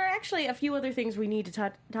 Because there are actually a few other things we need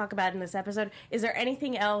to talk about in this episode. Is there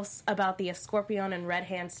anything else about the Scorpion and Red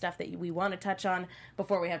Hand stuff that we want to touch on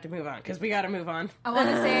before we have to move on? Because we got to move on. I want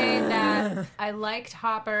to say that I liked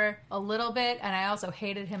Hopper a little bit, and I also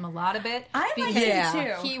hated him a lot of it. I liked him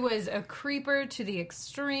too. He was a creeper to the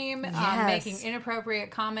extreme, making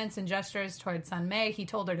inappropriate comments and gestures towards Sun Mei. He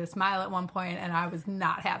told her to smile at one point, and I was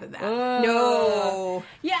not having that. No.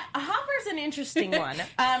 Yeah, Hopper's an interesting one.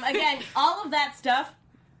 Again, all of that stuff,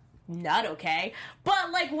 not okay.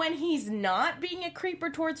 But, like, when he's not being a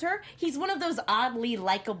creeper towards her, he's one of those oddly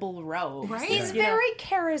likable rogues. Right? He's very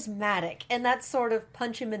charismatic, and that sort of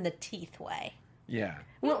punch him in the teeth way. Yeah.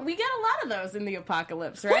 Well, we get a lot of those in the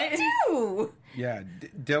Apocalypse, right? We do! Yeah,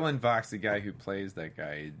 Dylan Vox, the guy who plays that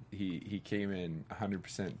guy, he came in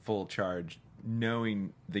 100% full charge,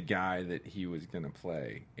 knowing the guy that he was going to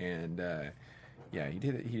play, and he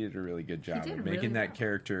did a really good job of making that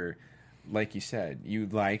character. Like you said, you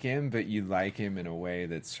like him, but you like him in a way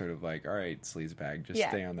that's sort of like, all right, sleazebag, just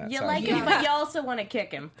stay on that side. You like him, but you also want to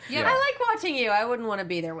kick him. Yeah, I like watching you. I wouldn't want to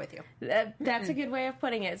be there with you. That's a good way of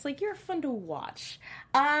putting it. It's like, you're fun to watch.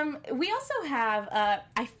 We also have,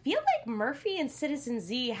 I feel like Murphy and Citizen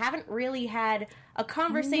Z haven't really had a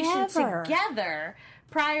conversation together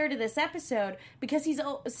prior to this episode, because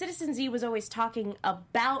Citizen Z was always talking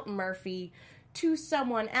about Murphy to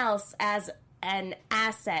someone else as an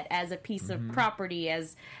asset, as a piece of property,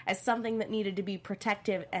 as something that needed to be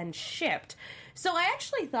protective and shipped. So I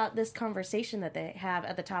actually thought this conversation that they have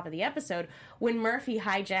at the top of the episode, when Murphy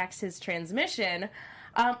hijacks his transmission,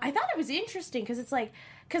 I thought it was interesting,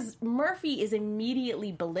 because Murphy is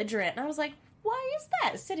immediately belligerent, and I was like, why is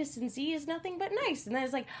that? Citizen Z is nothing but nice. And then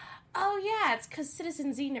it's like, oh yeah, it's because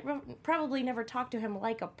Citizen Z probably never talked to him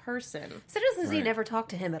like a person. Citizen Z never talked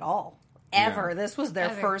to him at all. ever. Yeah. This was their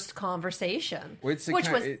first conversation, which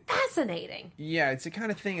was fascinating. Yeah, it's the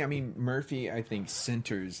kind of thing. I mean, Murphy, I think,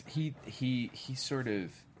 centers. He sort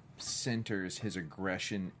of centers his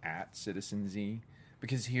aggression at Citizen Z,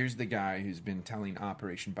 because here's the guy who's been telling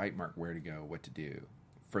Operation Bite Mark where to go, what to do,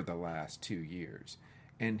 for the last 2 years,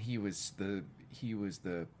 and he was the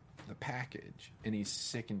package, and he's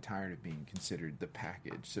sick and tired of being considered the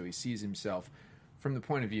package. So he sees himself from the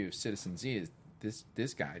point of view of Citizen Z as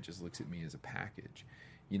this guy just looks at me as a package,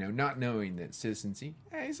 not knowing that Citizen Z,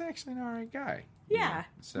 he's actually an all right guy. Yeah.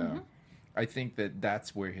 So I think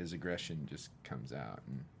that's where his aggression just comes out.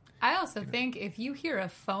 And I also think if you hear a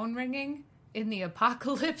phone ringing in the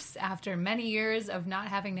apocalypse after many years of not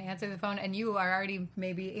having to answer the phone, and you are already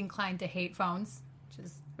maybe inclined to hate phones, which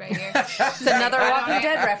is right here. It's another Walking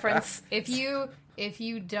Dead reference. If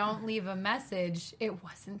you don't leave a message, it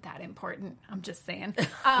wasn't that important. I'm just saying.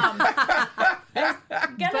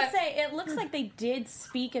 Gotta say, it looks like they did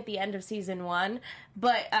speak at the end of season 1,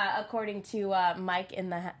 but according to Mike in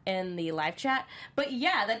the live chat. But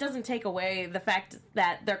yeah, that doesn't take away the fact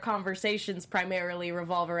that their conversations primarily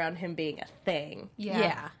revolve around him being a thing.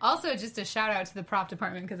 Yeah. Also, just a shout out to the prop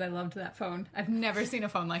department, because I loved that phone. I've never seen a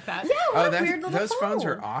phone like that. Yeah, weird little those phone. Phones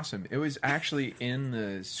are awesome. It was actually in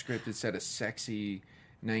the script. It said a sexy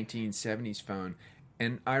 1970s phone,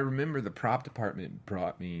 and I remember the prop department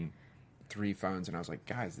brought me 3 phones, and I was like,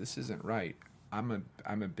 guys, this isn't right. I'm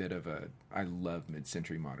a bit of I love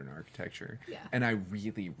mid-century modern architecture, and I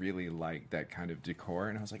really, really like that kind of decor,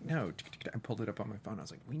 and I was like, no, I pulled it up on my phone. I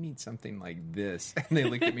was like, we need something like this, and they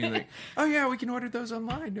looked at me like, oh yeah, we can order those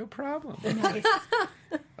online, no problem. Nice.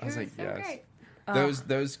 I was like, so yes. Great. Those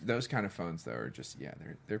kind of phones though are just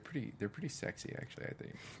they're pretty sexy, actually. I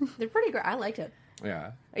think they're pretty great. I liked it.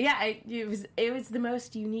 Yeah. It was the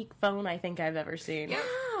most unique phone I think I've ever seen.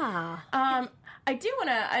 Yeah. I do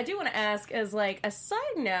wanna ask, as like a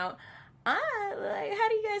side note, how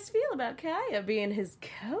do you guys feel about Kaya being his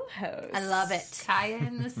co-host? I love it. Kaya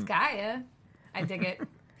in the Skya. I dig it.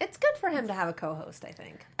 It's good for him to have a co-host, I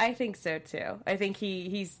think. I think so too. I think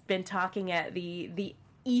he's been talking at the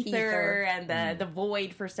ether and the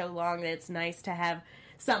void for so long that it's nice to have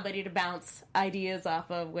somebody to bounce ideas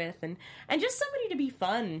off of with, and just somebody to be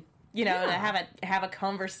fun, to have a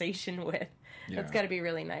conversation with. Yeah. That's got to be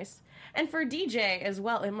really nice. And for DJ as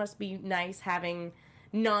well, it must be nice having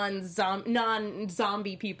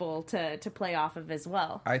non-zombie people to play off of as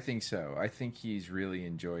well. I think so. I think he's really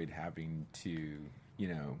enjoyed having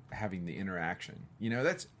the interaction.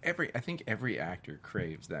 I think every actor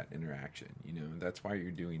craves that interaction. That's why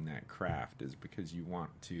you're doing that craft, is because you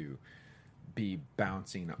want to be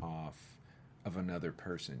bouncing off of another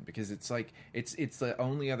person, because it's like it's the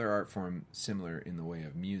only other art form similar in the way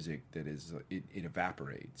of music that is it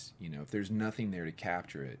evaporates. If there's nothing there to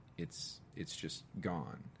capture it, it's just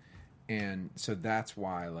gone. And so that's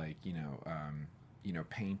why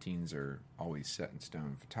paintings are always set in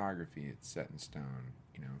stone. Photography, it's set in stone.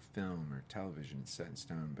 Film or television, it's set in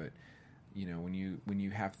stone. But when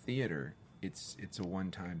you have theater, it's a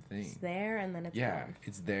one-time thing. It's there and then it's gone.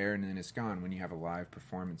 It's there and then it's gone. When you have a live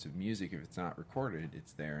performance of music, if it's not recorded,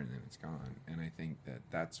 it's there and then it's gone. And I think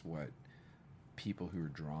that's what people who are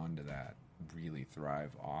drawn to that really thrive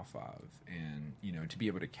off of. And to be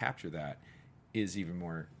able to capture that is even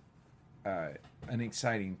more an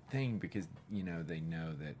exciting thing, because they know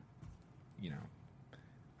that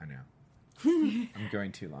I know. I'm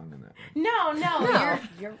going too long on that one. No.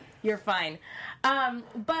 You're fine.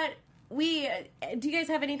 But do you guys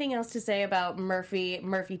have anything else to say about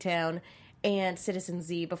Murphytown and Citizen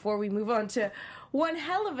Z before we move on to one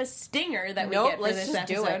hell of a stinger that we get for this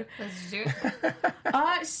episode? Let's do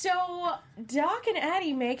it. So Doc and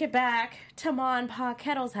Addie make it back to Ma and Pa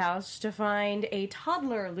Kettle's house to find a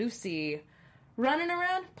toddler Lucy running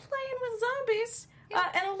around playing with zombies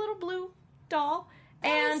and a little blue doll.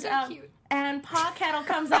 And so cute. And Pa Kettle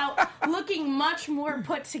comes out looking much more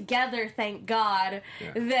put together, thank God,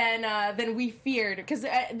 than we feared. Because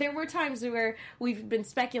there were times where we've been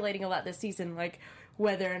speculating a lot this season, like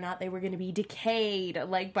whether or not they were going to be decayed,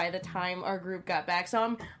 like by the time our group got back.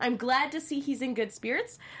 So I'm glad to see he's in good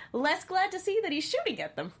spirits. Less glad to see that he's shooting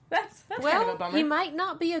at them. That's kind of a bummer. He might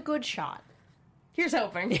not be a good shot. Here's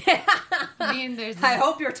hoping. I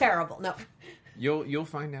hope you're terrible. No. You'll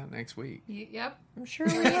find out next week. Yep. I'm sure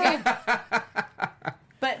we will.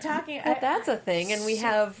 But that's a thing, and we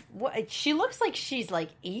have she looks like she's like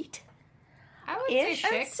 8. I would say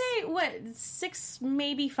 6. I would say 6,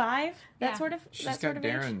 maybe 5. That sort of. She's got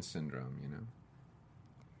Darren syndrome,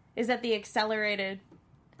 Is that the accelerated?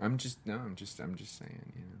 I'm just saying,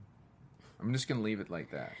 I'm just gonna leave it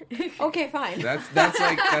like that. Okay, fine.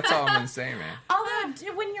 That's all I'm gonna say, man.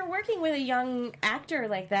 Although, when you're working with a young actor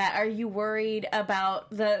like that, are you worried about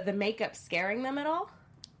the makeup scaring them at all?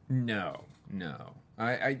 No.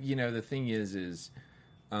 I the thing is,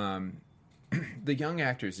 the young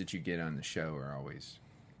actors that you get on the show are always,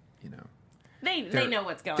 they know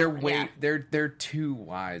what's going on. They're too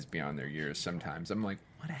wise beyond their years. Sometimes I'm like,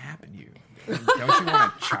 what happened to you? Don't you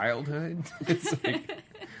want a childhood? It's like,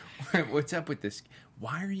 what's up with this?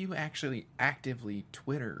 Why are you actually actively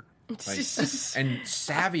Twitter and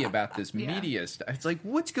savvy about this media stuff? It's like,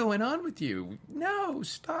 what's going on with you? No,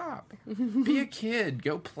 stop. Be a kid.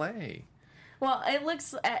 Go play. Well, it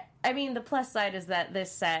looks. The plus side is that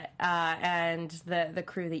this set and the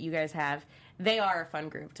crew that you guys have, they are a fun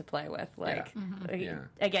group to play with.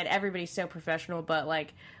 Again, everybody's so professional, but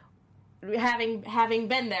having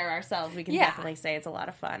been there ourselves, we can definitely say it's a lot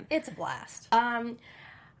of fun. It's a blast.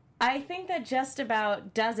 I think that just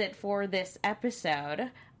about does it for this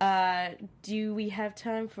episode. Do we have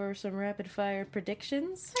time for some rapid fire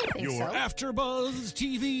predictions? I think Your so. AfterBuzz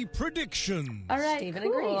TV predictions. All right,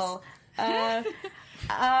 Steven cool.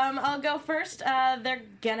 I'll go first. They're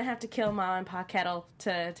gonna have to kill Ma and Pa Kettle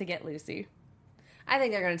to get Lucy. I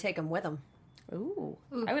think they're going to take him with them. Ooh.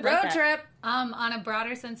 I would Road like that. trip. On a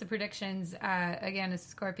broader sense of predictions, again, as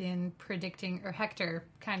Scorpion predicting, or Hector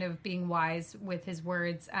kind of being wise with his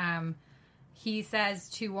words, he says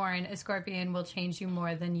to Warren, a Scorpion will change you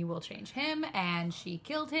more than you will change him, and she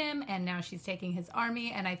killed him, and now she's taking his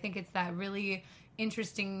army, and I think it's that really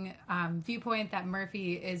interesting viewpoint that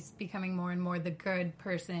Murphy is becoming more and more the good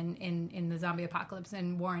person in the zombie apocalypse,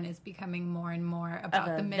 and Warren is becoming more and more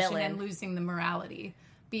about the mission villain. and losing the morality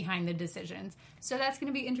behind the decisions. So that's going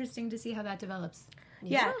to be interesting to see how that develops.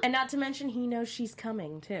 Yeah, and not to mention he knows she's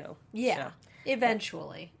coming too. Yeah,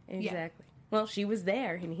 eventually. Exactly. Well, she was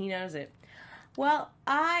there, and he knows it. Well,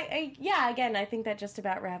 again, I think that just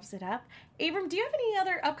about wraps it up. Abram, do you have any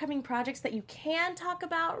other upcoming projects that you can talk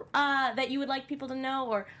about that you would like people to know?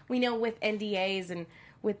 Or we know with NDAs and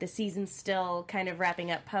with the season still kind of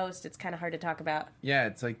wrapping up post, it's kind of hard to talk about. Yeah,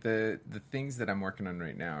 it's like the things that I'm working on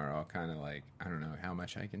right now are all kind of like, I don't know how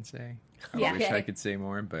much I can say. I wish I could say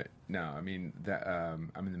more, but no, I mean, I'm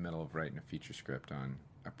in the middle of writing a feature script on,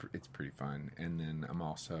 it's pretty fun. And then I'm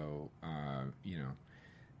also,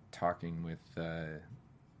 talking with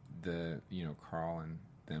Carl and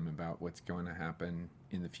them about what's going to happen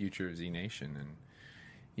in the future of Z Nation. And,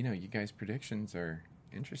 you guys' predictions are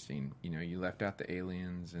interesting. You left out the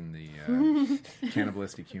aliens and the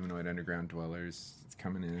cannibalistic humanoid underground dwellers. It's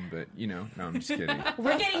coming in, but, no, I'm just kidding.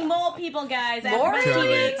 We're getting mole people, guys. More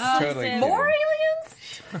aliens? Totally More aliens?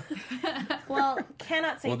 Well,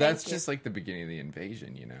 cannot say Well, that's thank you. just like the beginning of the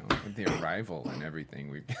invasion, with the arrival and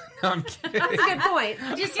everything. No, I'm kidding. That's a good point.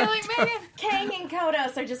 Just like, man, Kang and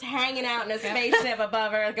Kodos are just hanging out in a spaceship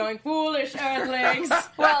above Earth going, foolish Earthlings.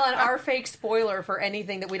 Well, and our fake spoiler for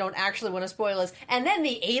anything that we don't actually want to spoil is, and then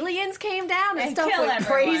the aliens came down and stuff kill went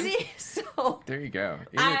everyone. crazy. So There you go.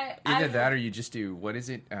 I- Either that or you just do, what is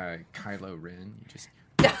it, Kylo Ren? You just...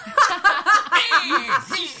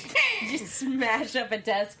 Just smash up a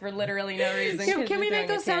desk for literally no reason. can we make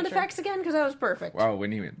those sound effects again? Because that was perfect. Wow,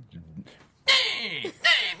 when he went...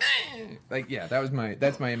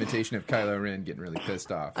 that's my imitation of Kylo Ren getting really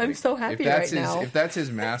pissed off. I'm so happy if that's right now. If that's his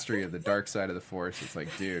mastery of the dark side of the Force, it's like,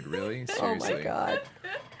 dude, really? Oh Seriously? my god.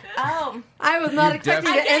 Oh, I was not You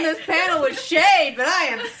expecting def- to end this panel with shade, but I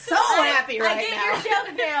am so happy I right get now. your joke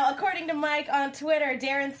now. According to Mike on Twitter,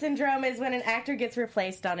 Darren syndrome is when an actor gets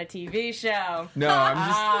replaced on a TV show. No,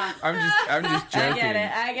 I'm just joking.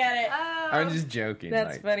 I get it. I'm just joking.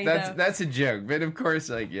 That's funny, though. That's a joke, but of course,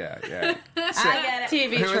 yeah. I get it.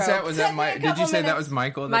 TV Who was that? trope. Was that Took me Mike? a Did you couple say that minutes. was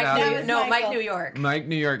Michael? Mike That New, out? Mike Michael. New York. Mike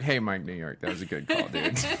New York. Hey, Mike New York. That was a good call,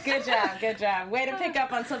 dude. Good job. Way to pick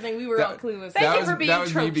up on something we were all clueless. Thank that you was for being that was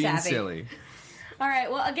me trope being savvy. silly. All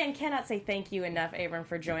right. Well, again, cannot say thank you enough, Abram,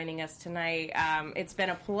 for joining us tonight. It's been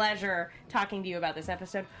a pleasure talking to you about this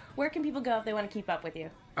episode. Where can people go if they want to keep up with you?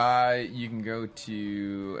 You can go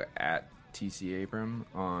to @TCAbram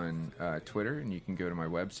on Twitter, and you can go to my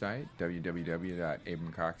website,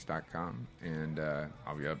 www.abramcox.com, and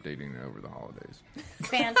I'll be updating it over the holidays.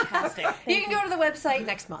 Fantastic. You can go to the website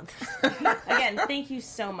next month. Again, thank you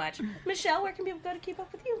so much. Michelle, where can people go to keep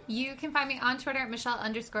up with you? you can find me on Twitter at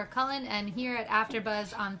Michelle_Cullen and here at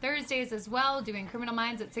AfterBuzz on Thursdays as well, doing Criminal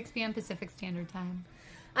Minds at 6 p.m. Pacific Standard Time.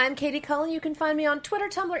 I'm Katie Cullen. You can find me on Twitter,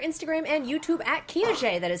 Tumblr, Instagram, and YouTube at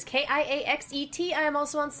KiaJ. That is KIAXET. I am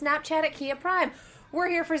also on Snapchat at Kia Prime. We're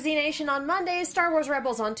here for Z Nation on Mondays, Star Wars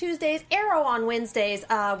Rebels on Tuesdays, Arrow on Wednesdays.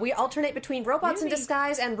 We alternate between Robots in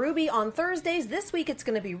Disguise and Ruby on Thursdays. This week it's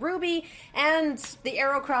going to be Ruby, and the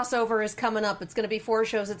Arrow crossover is coming up. It's going to be 4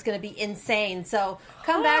 shows. It's going to be insane. So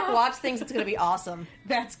come back, watch things. It's going to be awesome.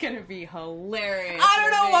 That's going to be hilarious. I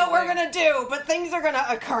don't know what we're going to do, but things are going to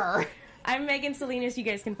occur. I'm Megan Salinas. You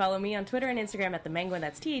guys can follow me on Twitter and Instagram at TheMenguin.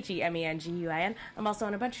 That's TheMenguin. I'm also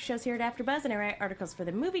on a bunch of shows here at AfterBuzz, and I write articles for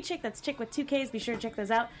The Movie Chick. That's Chick with 2 Ks. Be sure to check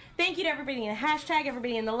those out. Thank you to everybody in the hashtag,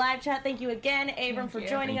 everybody in the live chat. Thank you again, Abram, for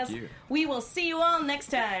joining us. We will see you all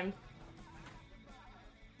next time.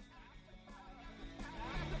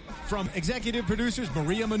 From executive producers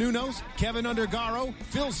Maria Menounos, Kevin Undergaro,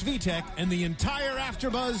 Phil Svitek, and the entire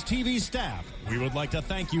AfterBuzz TV staff, we would like to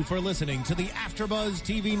thank you for listening to the AfterBuzz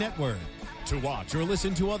TV network. To watch or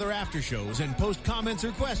listen to other after shows and post comments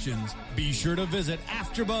or questions, be sure to visit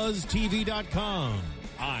AfterBuzzTV.com.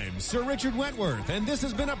 I'm Sir Richard Wentworth, and this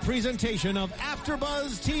has been a presentation of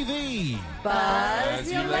AfterBuzz TV. Buzz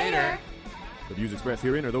you later. The views expressed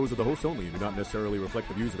herein are those of the hosts only and do not necessarily reflect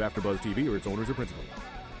the views of AfterBuzz TV or its owners or principals.